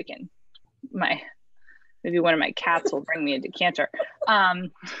see if I can. Maybe one of my cats will bring me a decanter.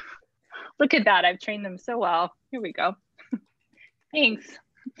 Look at that! I've trained them so well. Here we go. Thanks.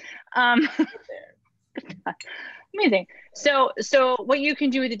 Amazing. So what you can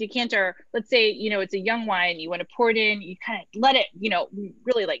do with a decanter, let's say, you know, it's a young wine, you want to pour it in, you kind of let it, you know,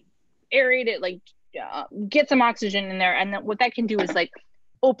 really like aerate it, like get some oxygen in there. And then what that can do is like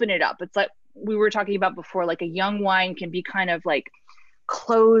open it up. It's like we were talking about before, like a young wine can be kind of like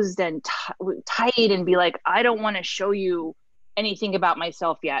closed and tight and be like, I don't want to show you anything about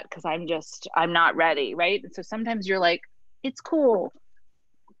myself yet because I'm not ready, right? And so sometimes you're like, it's cool.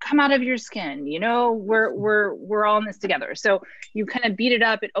 Come out of your skin, you know, we're all in this together. So you kind of beat it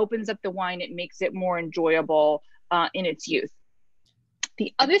up, it opens up the wine, it makes it more enjoyable in its youth.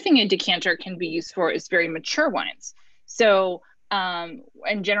 The other thing a decanter can be used for is very mature wines. So, and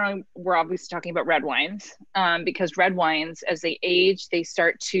generally we're obviously talking about red wines because red wines, as they age, they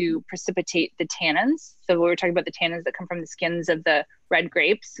start to precipitate the tannins. So we were talking about the tannins that come from the skins of the red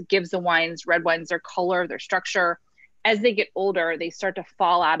grapes, gives the red wines their color, their structure. As they get older, they start to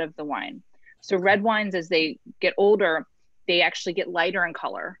fall out of the wine. So red wines, as they get older, they actually get lighter in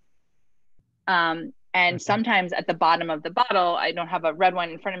color. And sometimes at the bottom of the bottle, I don't have a red wine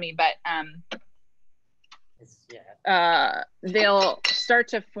in front of me, but they'll start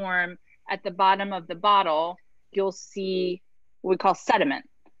to form at the bottom of the bottle. You'll see what we call sediment.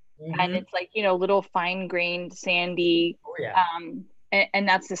 And it's like, you know, little fine-grained, sandy, and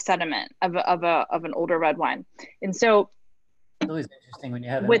that's the sediment of an older red wine. And so it's always interesting when you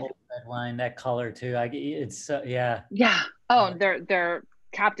have an old red wine, that color too. It's Oh, they're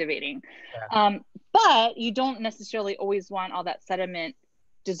captivating. Yeah. But you don't necessarily always want all that sediment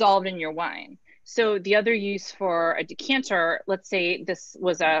dissolved in your wine. So the other use for a decanter, let's say this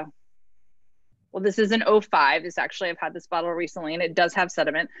is an 05. This actually, I've had this bottle recently and it does have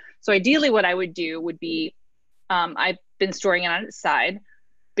sediment. So ideally what I would do would be, I've been storing it on its side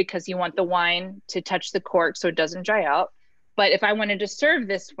because you want the wine to touch the cork so it doesn't dry out. But if I wanted to serve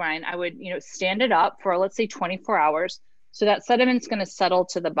this wine, I would, you know, stand it up for, let's say 24 hours. So that sediment's going to settle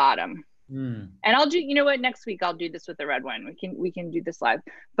to the bottom. And I'll do, you know what, next week I'll do this with the red wine. We can do this live.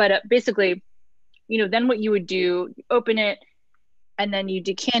 But basically, you know, then what you would do, open it and then you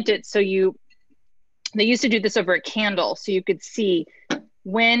decant it. So they used to do this over a candle. So you could see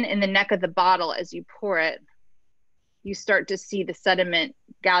when in the neck of the bottle, as you pour it, you start to see the sediment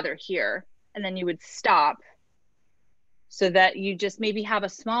gather here, and then you would stop so that you just maybe have a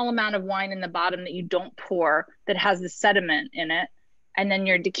small amount of wine in the bottom that you don't pour that has the sediment in it. And then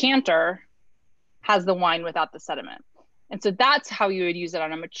your decanter has the wine without the sediment. And so that's how you would use it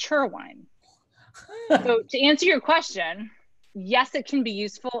on a mature wine. So to answer your question, yes, it can be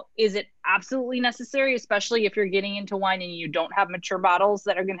useful. Is it absolutely necessary, especially if you're getting into wine and you don't have mature bottles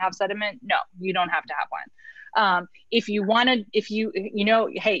that are going to have sediment? No, you don't have to have wine. If you wanted, you know,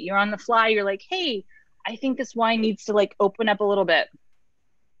 hey, you're on the fly, you're like, hey, I think this wine needs to like open up a little bit.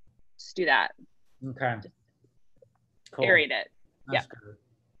 Just do that. Okay. Cool. Aerate it. That's good.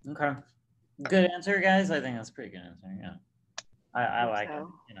 Okay. Good answer, guys. I think that's a pretty good answer. Yeah. I like it.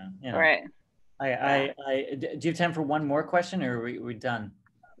 You know. All right. Do you have time for one more question, or are we done?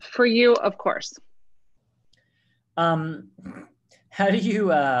 For you, of course. How do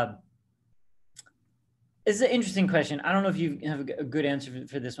you, it's an interesting question. I don't know if you have a good answer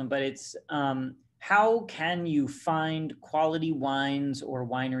for this one, but it's, how can you find quality wines or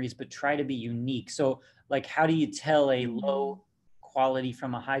wineries, but try to be unique? So like, how do you tell a low quality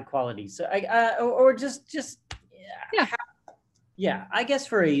from a high quality? So or just yeah, I guess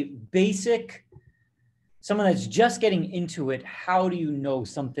for a basic, someone that's just getting into it, how do you know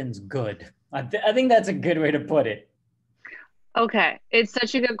something's good? I think that's a good way to put it. Okay, it's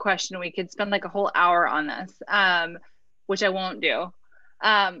such a good question. We could spend like a whole hour on this, which I won't do.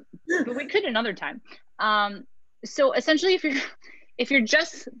 But we could another time. So essentially, if you're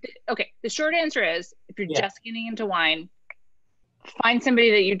just, okay, the short answer is, if you're just getting into wine, find somebody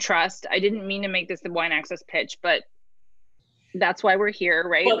that you trust. I didn't mean to make this the wine access pitch, but that's why we're here,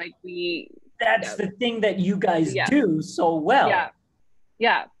 right? Well, like that's the thing that you guys do so well.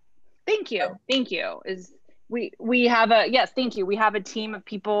 Yeah. Thank you. We have a team of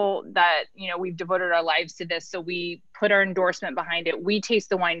people that, you know, we've devoted our lives to this. So we put our endorsement behind it. We taste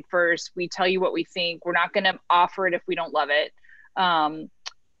the wine first. We tell you what we think. We're not going to offer it if we don't love it.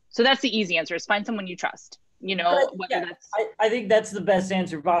 So that's the easy answer, is find someone you trust, you know, I think that's the best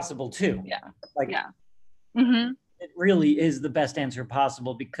answer possible too. Mm-hmm. It really is the best answer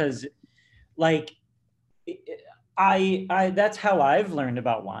possible, because like, I that's how I've learned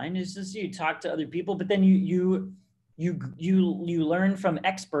about wine, is just you talk to other people, but then you learn from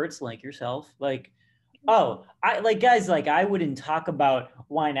experts like yourself. Like, guys, like I wouldn't talk about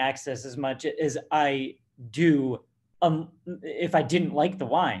wine access as much as I do if I didn't like the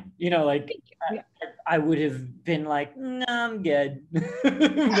wine, you know, like I would have been like, no, I'm good.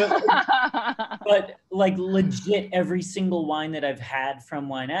 but like legit, every single wine that I've had from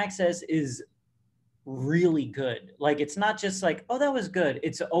Wine Access is really good. Like, it's not just like, oh, that was good.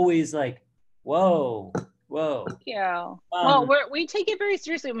 It's always like, whoa. Yeah. Well, we take it very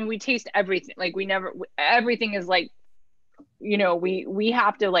seriously. I mean, we taste everything. Like, everything is like, you know, we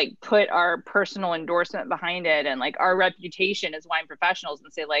have to like put our personal endorsement behind it, and like our reputation as wine professionals,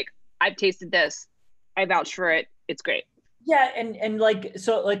 and say like, I've tasted this, I vouch for it, it's great. Yeah, and like,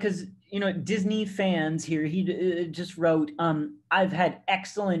 so like, because, you know, Disney fans here, he just wrote, I've had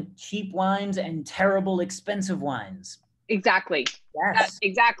excellent cheap wines and terrible expensive wines. Exactly. Yes.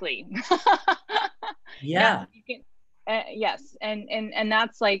 Exactly. Yeah. Yes, and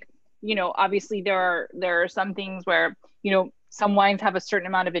that's like, you know, obviously there are some things where, you know, some wines have a certain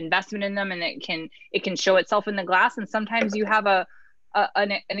amount of investment in them, and it can show itself in the glass, and sometimes you have an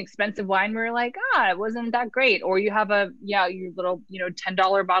expensive wine where you're like, it wasn't that great, or you have your little, you know,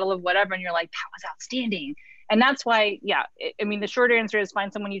 $10 bottle of whatever, and you're like, that was outstanding. And that's why, I mean, the short answer is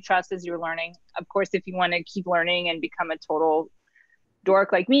find someone you trust as you're learning. Of course, if you want to keep learning and become a total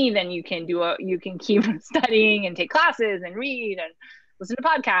dork like me, then you can keep studying and take classes and read and listen to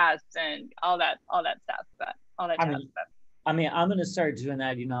podcasts and all that stuff. But all that stuff. I mean, I'm gonna start doing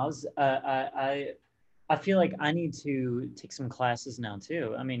that. You know, I feel like I need to take some classes now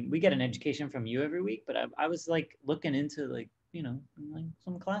too. I mean, we get an education from you every week, but I was like looking into like, you know, like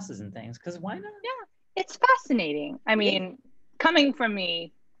some classes and things, because why not? Yeah, it's fascinating. I mean, coming from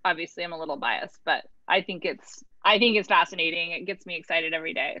me, obviously I'm a little biased, but I think it's fascinating. It gets me excited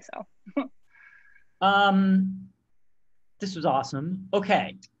every day. So this was awesome.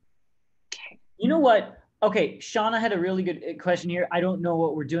 Okay. You know what? Okay, Shauna had a really good question here. I don't know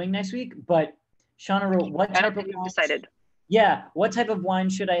what we're doing next week, but Shauna wrote, what type of wine? Decided. Yeah, what type of wine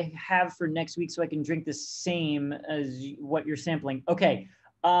should I have for next week so I can drink the same as what you're sampling? Okay.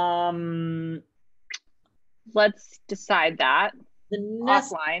 Let's decide that.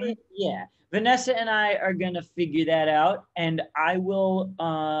 Offline. Yeah. Vanessa and I are gonna figure that out, and I will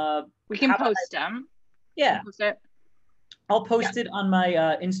we can post them. Yeah. Post it. I'll post it on my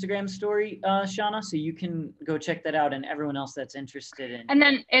Instagram story, Shauna, so you can go check that out, and everyone else that's interested in. And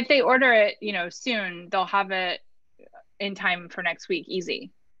then if they order it, soon, they'll have it in time for next week,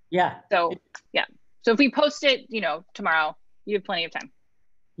 easy. Yeah. So yeah. So if we post it, tomorrow, you have plenty of time.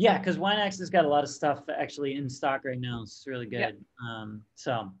 Yeah, because WineX has got a lot of stuff actually in stock right now. It's really good. Yeah.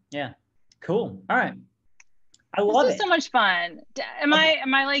 So yeah, cool. All right. I love it. This is so much fun. Am I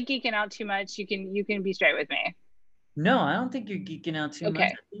like geeking out too much? You can be straight with me. No, I don't think you're geeking out too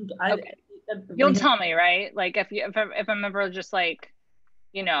much. Okay. You'll tell me, right? Like if I'm ever just like,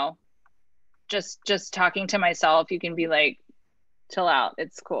 just talking to myself, you can be like, chill out.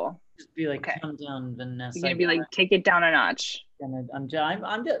 It's cool. Just be like, calm down, Vanessa. You're gonna be like, take it down a notch. I'm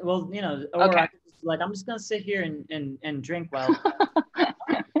just, well, or okay. I'm just gonna sit here and drink while.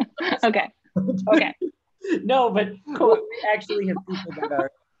 Okay. Okay. No, but cool. We actually have people that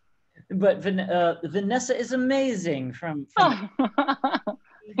are. But Vanessa is amazing. From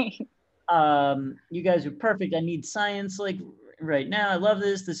you guys are perfect. I need science like right now. I love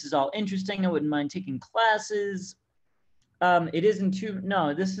this. This is all interesting. I wouldn't mind taking classes. It isn't too.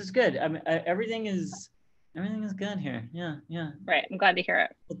 No, this is good. I mean, everything is good here. Yeah. Right. I'm glad to hear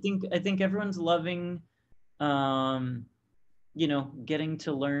it. I think everyone's loving, getting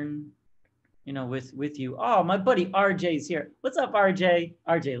to learn, with you. Oh, my buddy RJ's here. What's up, RJ?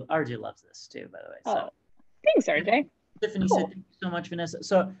 RJ loves this too, by the way. So. Thanks, RJ. Tiffany said, thank you so much, Vanessa.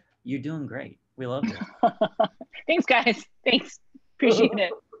 So you're doing great. We love it. Thanks, guys. Thanks. Appreciate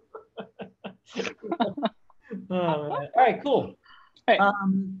it. All right, cool. All right.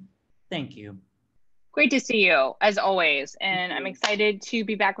 Thank you. Great to see you, as always. And I'm excited to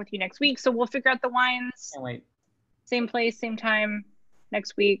be back with you next week. So we'll figure out the wines. Can't wait. Same place, same time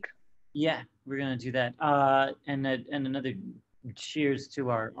next week. Yeah, we're gonna do that. And another cheers to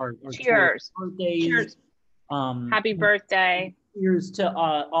our cheers. Birthdays. Cheers. Happy birthday. Cheers to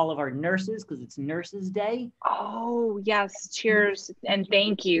all of our nurses, because it's Nurses Day. Oh yes, cheers and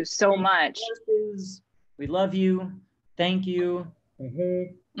thank you so much. Nurses, we love you. Thank you.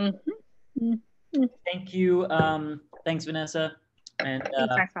 Mm-hmm. Mm-hmm. Thank you. Thanks, Vanessa. And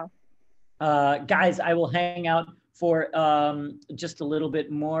thanks, Maxwell. Guys, I will hang out for just a little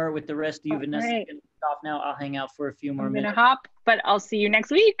bit more with the rest of you. Vanessa, right. Off now. I'll hang out for a few more minutes. I'm gonna hop, but I'll see you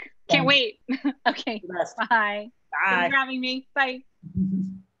next week. Can't wait. Okay. Bye. Bye. Thanks for having me. Bye.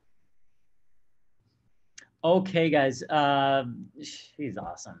 Okay, guys. She's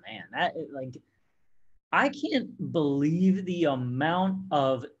awesome, man. I can't believe the amount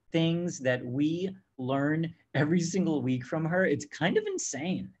of things that we learn every single week from her. It's kind of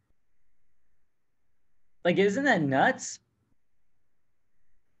insane. Like, isn't that nuts?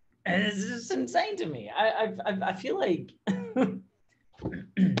 And it's just insane to me. I feel like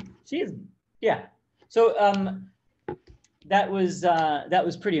she is, yeah. So that was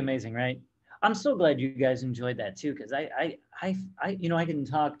pretty amazing, right? I'm so glad you guys enjoyed that too, because I can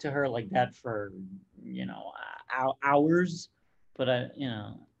talk to her like that for hours, but I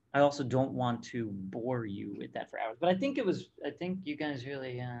also don't want to bore you with that for hours. But I think you guys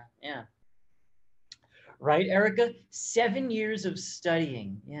really yeah. Right, Erica? 7 years of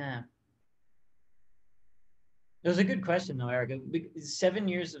studying. Yeah. It was a good question though, Erica. 7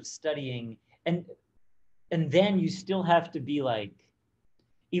 years of studying, and then you still have to be like,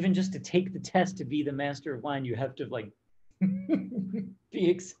 even just to take the test to be the master of wine, you have to like be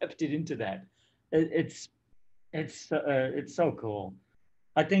accepted into that. It's so cool.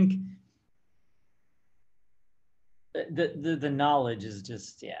 I think the knowledge is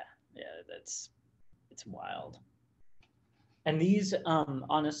just it's wild. And these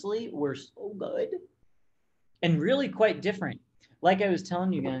honestly were so good and really quite different. Like I was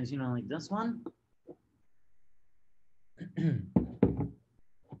telling you guys, like this one.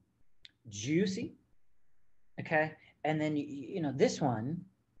 Juicy, okay, and then this one,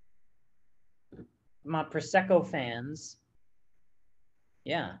 my Prosecco fans,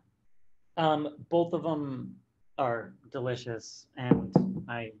 yeah, both of them are delicious, and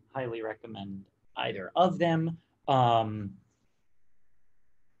I highly recommend either of them.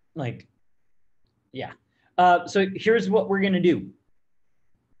 So here's what we're gonna do.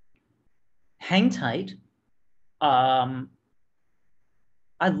 Hang tight.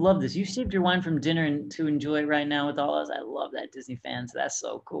 I love this. You saved your wine from dinner and to enjoy right now with all of us. I love that, Disney fans. That's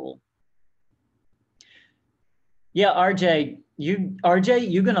so cool. Yeah, RJ,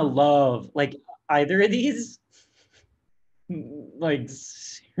 you're gonna love like either of these. Like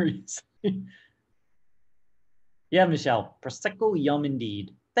seriously. Yeah, Michelle. Prosecco, yum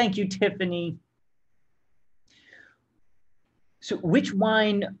indeed. Thank you, Tiffany. So which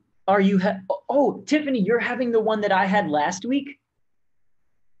wine Are you, oh, Tiffany, you're having the one that I had last week?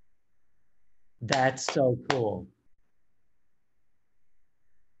 That's so cool.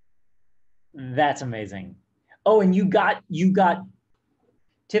 That's amazing. Oh, and you got,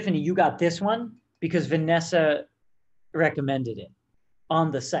 Tiffany, you got this one because Vanessa recommended it on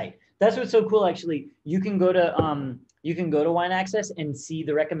the site. That's what's so cool, actually. You can go to Wine Access and see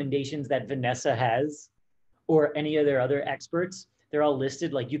the recommendations that Vanessa has or any of their other experts. They're all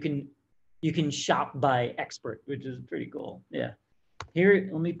listed. Like you can shop by expert, which is pretty cool. Yeah. Here,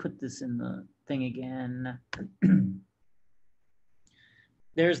 let me put this in the thing again.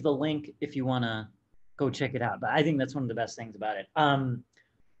 There's the link if you want to go check it out. But I think that's one of the best things about it.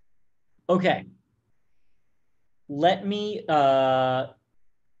 Okay. Let me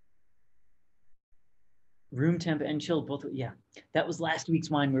room temp and chilled both. Yeah, that was last week's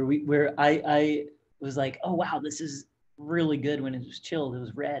wine where I was like, oh wow, this is really good when it was chilled. It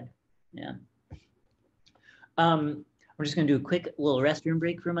was red. Yeah. We're just gonna do a quick little restroom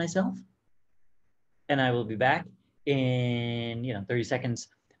break for myself, and I will be back in 30 seconds.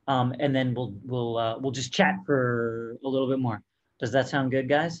 And then we'll just chat for a little bit more. Does that sound good,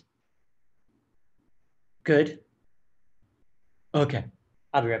 guys? Good. Okay,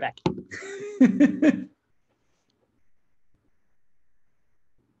 I'll be right back.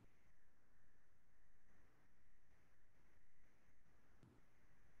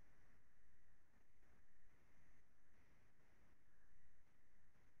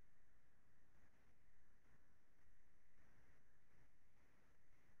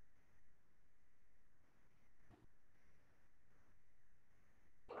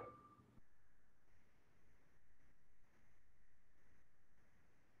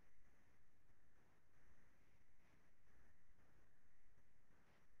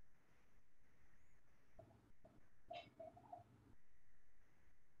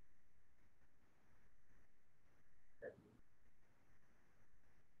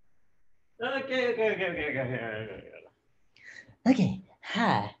 Okay,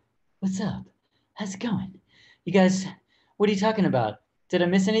 hi, what's up? How's it going? You guys, what are you talking about? Did I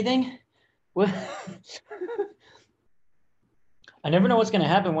miss anything? What? I never know what's gonna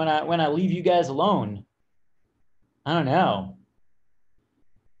happen when I leave you guys alone. I don't know.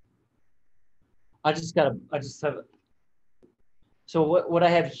 I just have. So what I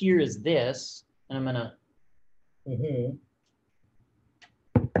have here is this, and I'm gonna.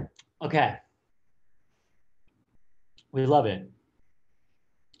 Okay. We love it.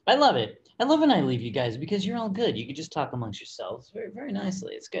 I love it. I love when I leave you guys because you're all good. You can just talk amongst yourselves very, very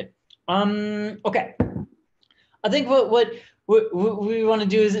nicely. It's good. Okay. I think what we want to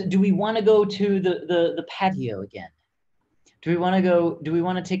do is, do we want to go to the patio again? Do we want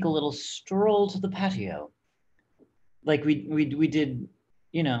to take a little stroll to the patio? Like we did,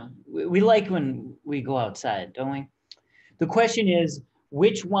 we like when we go outside, don't we? The question is,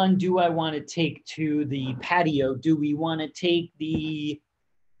 which one do I want to take to the patio? Do we want to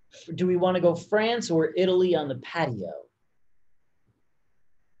go France or Italy on the patio?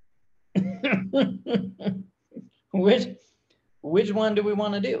 Which one do we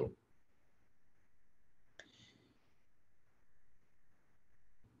want to do?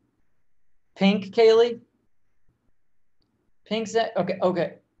 Pink, Kaylee? Pink's that?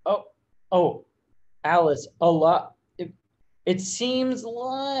 Okay. Oh, Alice, a lot. It seems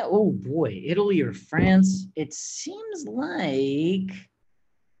like, oh boy, Italy or France. It seems like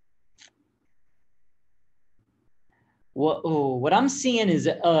what I'm seeing is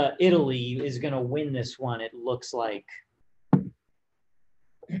Italy is going to win this one. It looks like.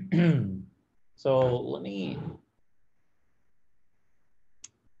 So let me.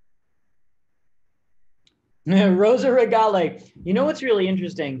 Rosa Regale. You know what's really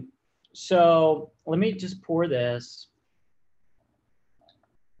interesting? So let me just pour this.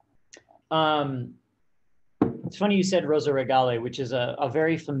 It's funny you said Rosa Regale, which is a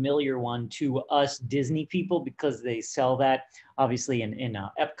very familiar one to us Disney people because they sell that obviously in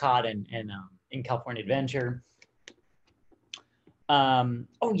Epcot and in California Adventure.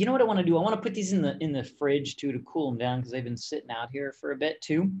 Oh, you know what I want to do? I want to put these in the fridge too to cool them down because they've been sitting out here for a bit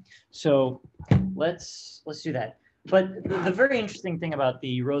too. So let's do that. But the very interesting thing about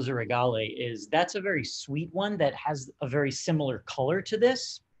the Rosa Regale is that's a very sweet one that has a very similar color to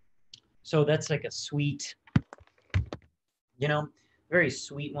this. So that's like a sweet, very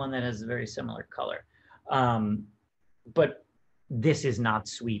sweet one that has a very similar color. But this is not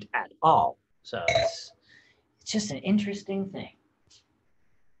sweet at all. So it's just an interesting thing.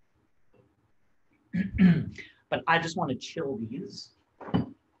 But I just want to chill these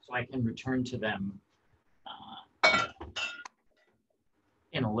so I can return to them,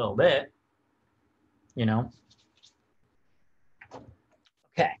 in a little bit, you know.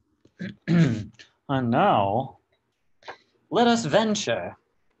 Okay. And now, let us venture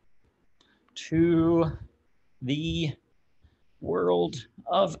to the world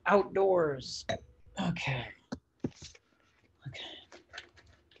of outdoors. Okay. Okay.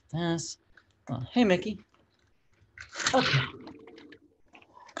 Get this. Hey, Mickey. Okay.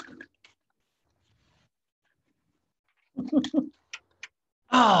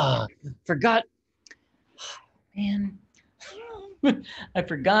 Forgot. Man. I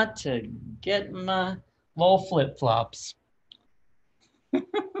forgot to get my little flip-flops.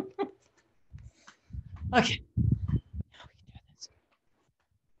 Okay.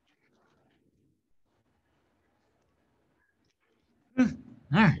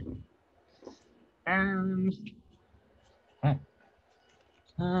 All right.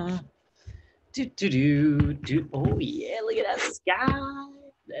 Oh yeah, look at that sky.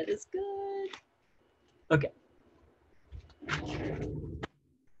 That is good. Okay.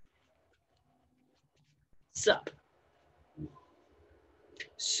 Sup.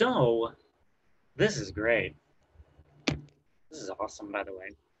 So, this is great. This is awesome, by the way.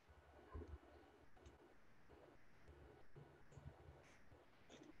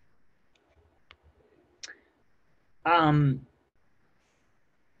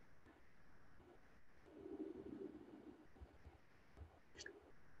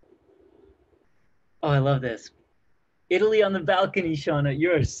 Oh, I love this. Italy on the balcony, Shauna.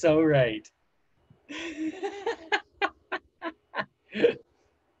 You are so right.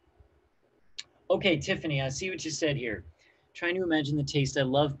 Okay, Tiffany, I see what you said here. Trying to imagine the taste. I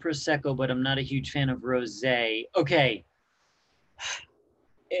love Prosecco, but I'm not a huge fan of rosé. Okay.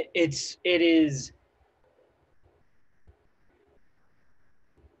 It is.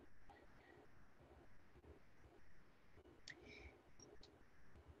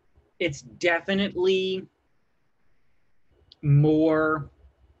 It's definitely more.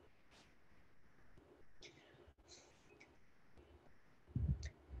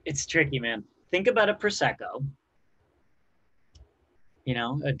 It's tricky, man. Think about a Prosecco. You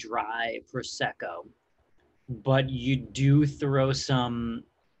know, a dry Prosecco. But you do throw some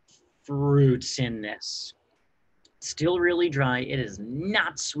fruits in this. Still really dry. It is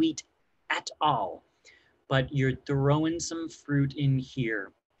not sweet at all. But you're throwing some fruit in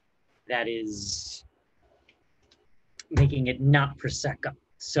here that is making it not Prosecco.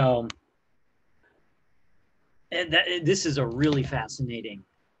 So this is a really fascinating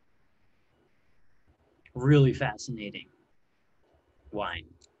wine.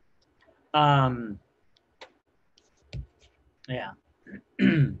 Yeah.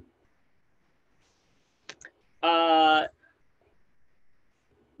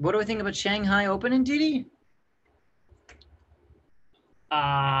 What do I think about Shanghai Open and Didi?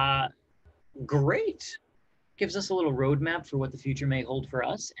 Great. Gives us a little roadmap for what the future may hold for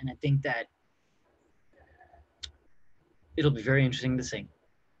us, and I think that it'll be very interesting to see.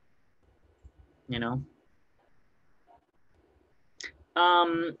 You know?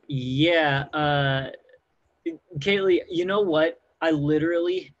 Yeah. Kaylee, you know what? I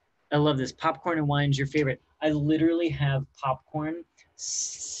love this. Popcorn and wine is your favorite. I literally have popcorn.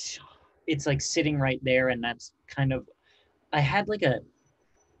 It's like sitting right there, and that's kind of, I had like a,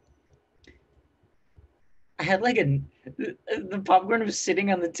 the popcorn was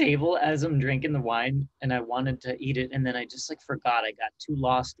sitting on the table as I'm drinking the wine, and I wanted to eat it, and then I just like forgot. I got too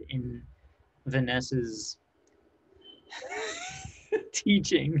lost in Vanessa's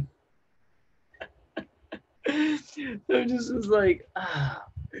teaching. I just was like,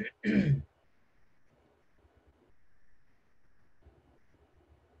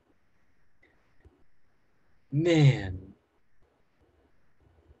 man.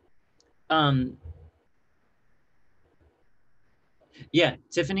 Yeah,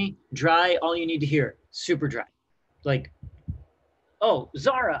 Tiffany, dry, all you need to hear. Super dry. Like, oh,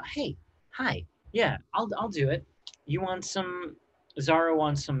 Zara, hey, hi. Yeah, I'll do it. You want some, Zara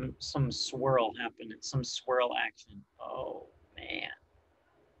wants some swirl happening, some swirl action. Oh, man.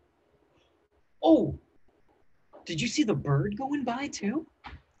 Oh, did you see the bird going by too?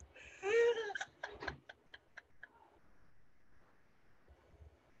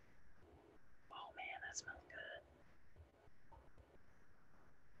 Oh man, that smells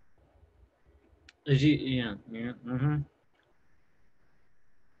good. Did you, yeah.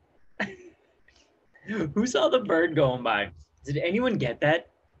 Who saw the bird going by? Did anyone get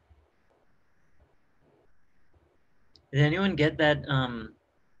that? Did anyone get that?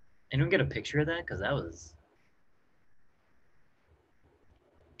 Anyone get a picture of that? Because that was.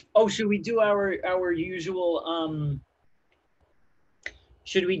 Oh, should we do our usual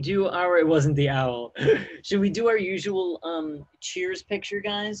Should we do our, it wasn't the owl. Should we do our usual cheers picture,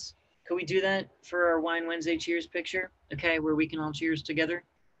 guys? Could we do that for our Wine Wednesday cheers picture? Okay, where we can all cheers together.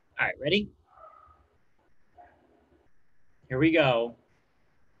 All right, ready? Here we go.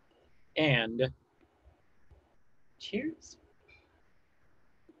 And cheers.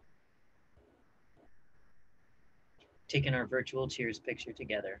 Taking our virtual cheers picture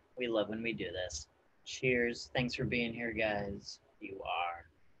together. We love when we do this. Cheers. Thanks for being here, guys. You are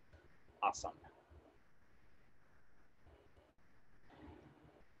awesome.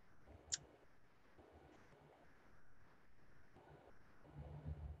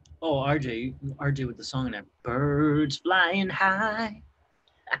 Oh, RJ with the song in there. Birds flying high.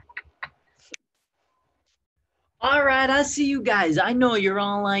 All right, I see you guys. I know you're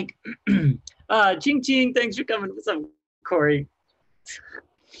all like, ching ching, thanks for coming. What's up, Corey?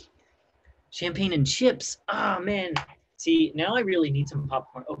 Champagne and chips. Oh, man. See, now I really need some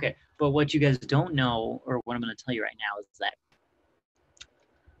popcorn. Okay, but what you guys don't know, or what I'm going to tell you right now, is that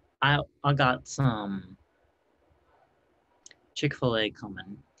I got some Chick-fil-A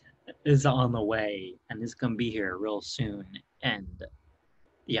coming. Is on the way, and it's going to be here real soon. And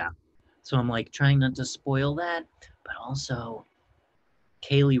yeah, so I'm like trying not to spoil that, but also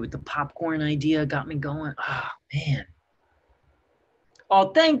Kaylee with the popcorn idea got me going. Oh, man. Oh,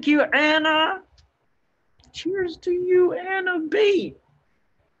 thank you, Anna. Cheers to you, Anna B.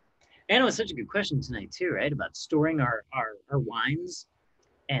 Anna was such a good question tonight too, right? About storing our wines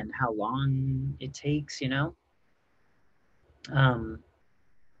and how long it takes, you know,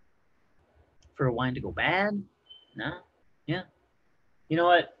 for a wine to go bad. No, yeah. You know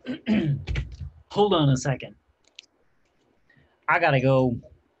what? Hold on a second. I gotta go.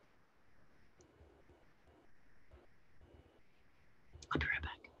 I'll be right back.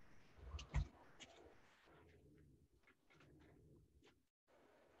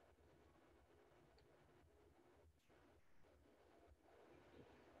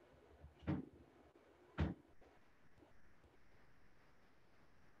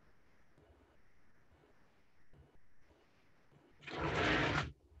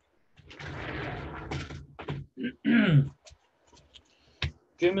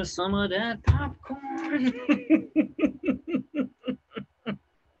 Give me some of that popcorn.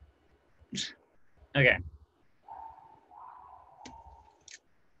 Okay.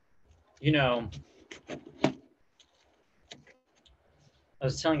 You know, I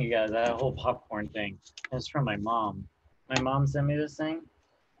was telling you guys that whole popcorn thing. It's from my mom. My mom sent me this thing,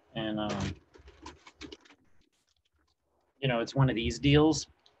 and you know, it's one of these deals.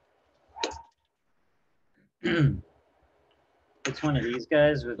 It's one of these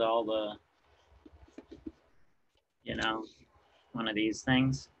guys with all the, you know, one of these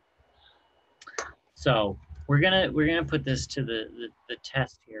things. So we're gonna put this to the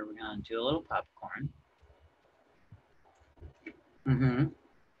test here. We're gonna do a little popcorn.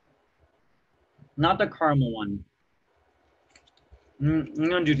 Not the caramel one. I'm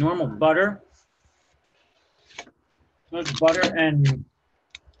gonna do normal butter. That's butter and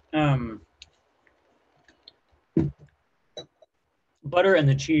butter and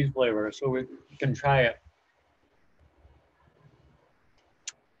the cheese flavor, so we can try it.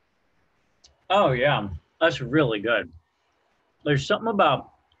 Oh yeah, that's really good. There's something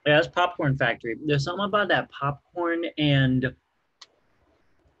about, yeah, that's Popcorn Factory. There's something about that popcorn and,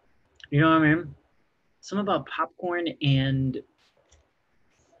 you know what I mean? Something about popcorn and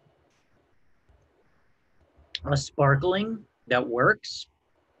a sparkling that works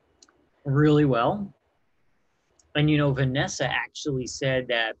really well. And you know, Vanessa actually said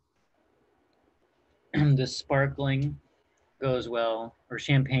that the sparkling goes well, or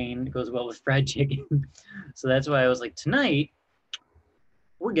champagne goes well with fried chicken. So that's why I was like, tonight,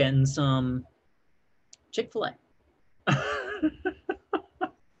 we're getting some Chick-fil-A.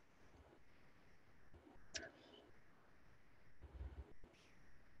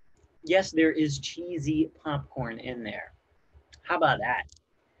 Yes, there is cheesy popcorn in there. How about that?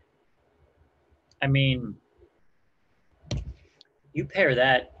 I mean, you pair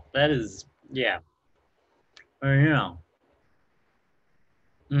that is, yeah. You know.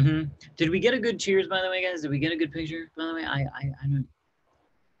 Did we get a good cheers, by the way, guys? Did we get a good picture, by the way? I don't.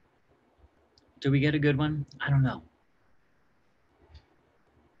 Did we get a good one? I don't know.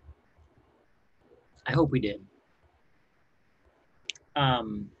 I hope we did.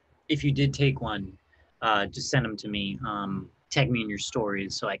 If you did take one, just send them to me. Tag me in your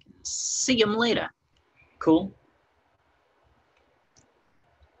stories so I can see them later. Cool.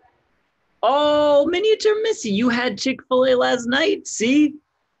 Oh, Miniature Missy, you had Chick-fil-A last night. See?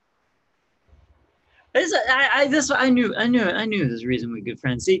 I knew there's a reason we're good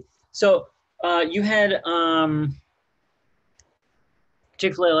friends. See, so you had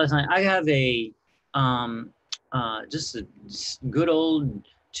Chick-fil-A last night. I have a just a good old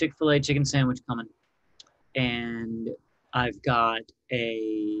Chick-fil-A chicken sandwich coming, and I've got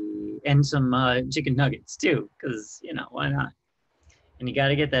some chicken nuggets too, because why not? And you got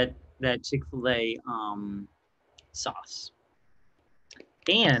to get that Chick-fil-A sauce.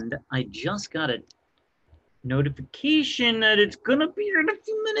 And I just got a notification that it's gonna be here in a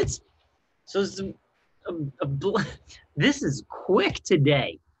few minutes. So it's this is quick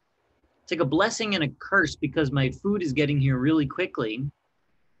today. It's like a blessing and a curse because my food is getting here really quickly.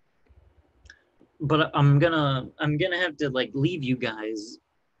 But I'm gonna have to like leave you guys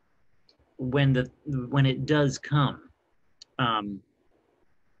when it does come.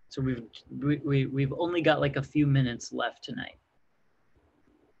 So we've only got like a few minutes left tonight.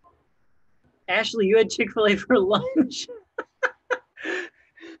 Ashley, you had Chick-fil-A for lunch.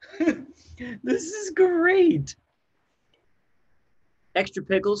 This is great. Extra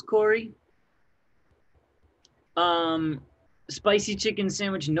pickles, Corey. Spicy chicken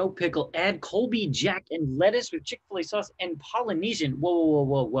sandwich, no pickle. Add Colby Jack and lettuce with Chick-fil-A sauce and Polynesian. Whoa, whoa,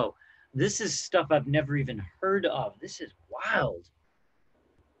 whoa, whoa. This is stuff I've never even heard of. This is wild.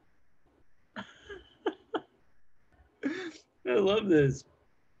 I love this.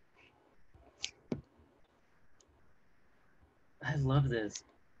 I love this.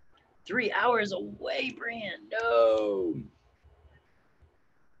 3 hours away, Brian. No.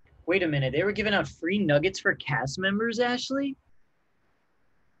 Wait a minute. They were giving out free nuggets for cast members, Ashley?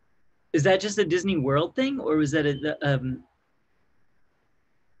 Is that just a Disney World thing, or was that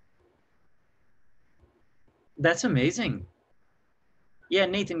That's amazing. Yeah,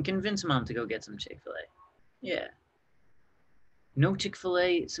 Nathan, convince Mom to go get some Chick-fil-A. Yeah. No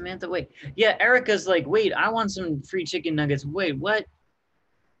Chick-fil-A, Samantha, wait. Yeah, Erica's like, wait, I want some free chicken nuggets. Wait, what?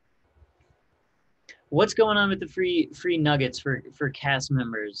 What's going on with the free nuggets for cast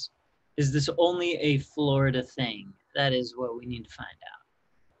members? Is this only a Florida thing? That is what we need to find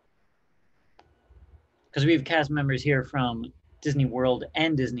out. Because we have cast members here from Disney World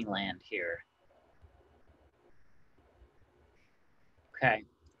and Disneyland here. Okay.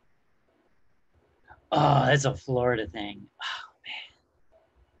 Oh, that's a Florida thing. Oh, man.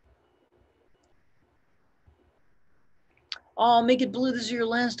 Oh, make it blue. This is your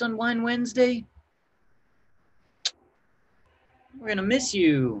last Unwind Wednesday. We're going to miss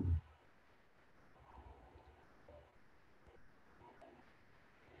you.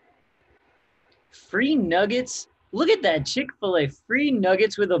 Free nuggets. Look at that Chick-fil-A. Free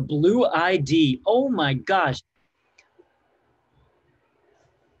nuggets with a blue ID. Oh, my gosh.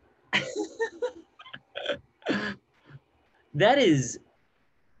 That is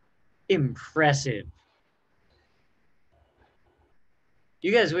impressive.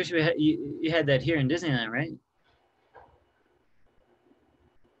 You guys wish we had you had that here in Disneyland, right?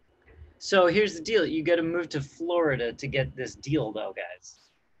 So here's the deal. You got to move to Florida to get this deal, though, guys.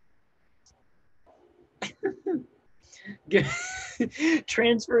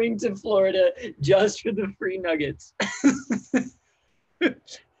 Transferring to Florida just for the free nuggets.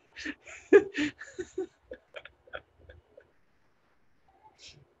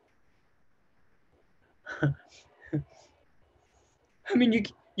 I mean,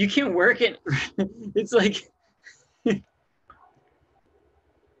 you can work it. It's like,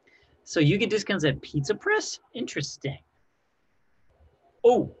 so you get discounts at Pizza Press? Interesting.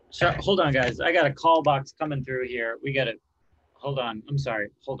 Oh, sorry, hold on, guys. I got a call box coming through here. We got to, hold on. I'm sorry.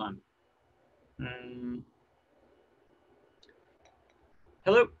 Hold on.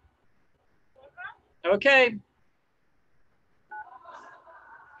 Hello? Okay.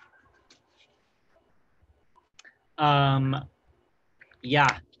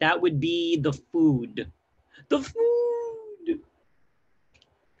 Yeah, that would be the food. The food.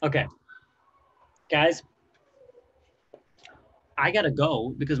 Okay. Guys, I gotta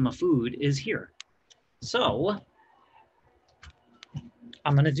go because my food is here. So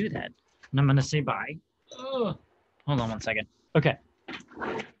I'm gonna do that. And I'm gonna say bye. Ugh. Hold on 1 second. Okay.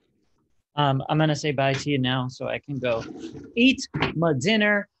 I'm gonna say bye to you now so I can go eat my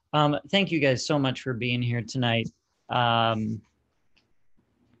dinner. Thank you guys so much for being here tonight. I'm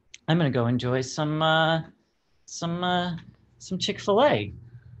gonna go enjoy some Chick-fil-A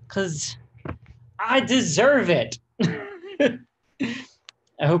because I deserve it.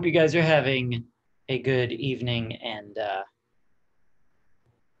 I hope you guys are having a good evening, and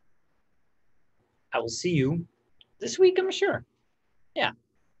I will see you this week, I'm sure. Yeah.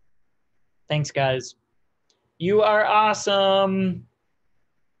 Thanks, guys. You are awesome.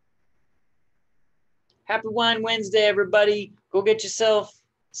 Happy Wine Wednesday, everybody. Go get yourself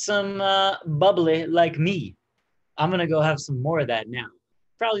some bubbly like me. I'm going to go have some more of that now.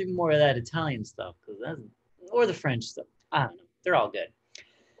 Probably more of that Italian stuff, or the French stuff. I don't know. They're all good.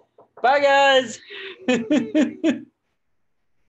 Bye, guys.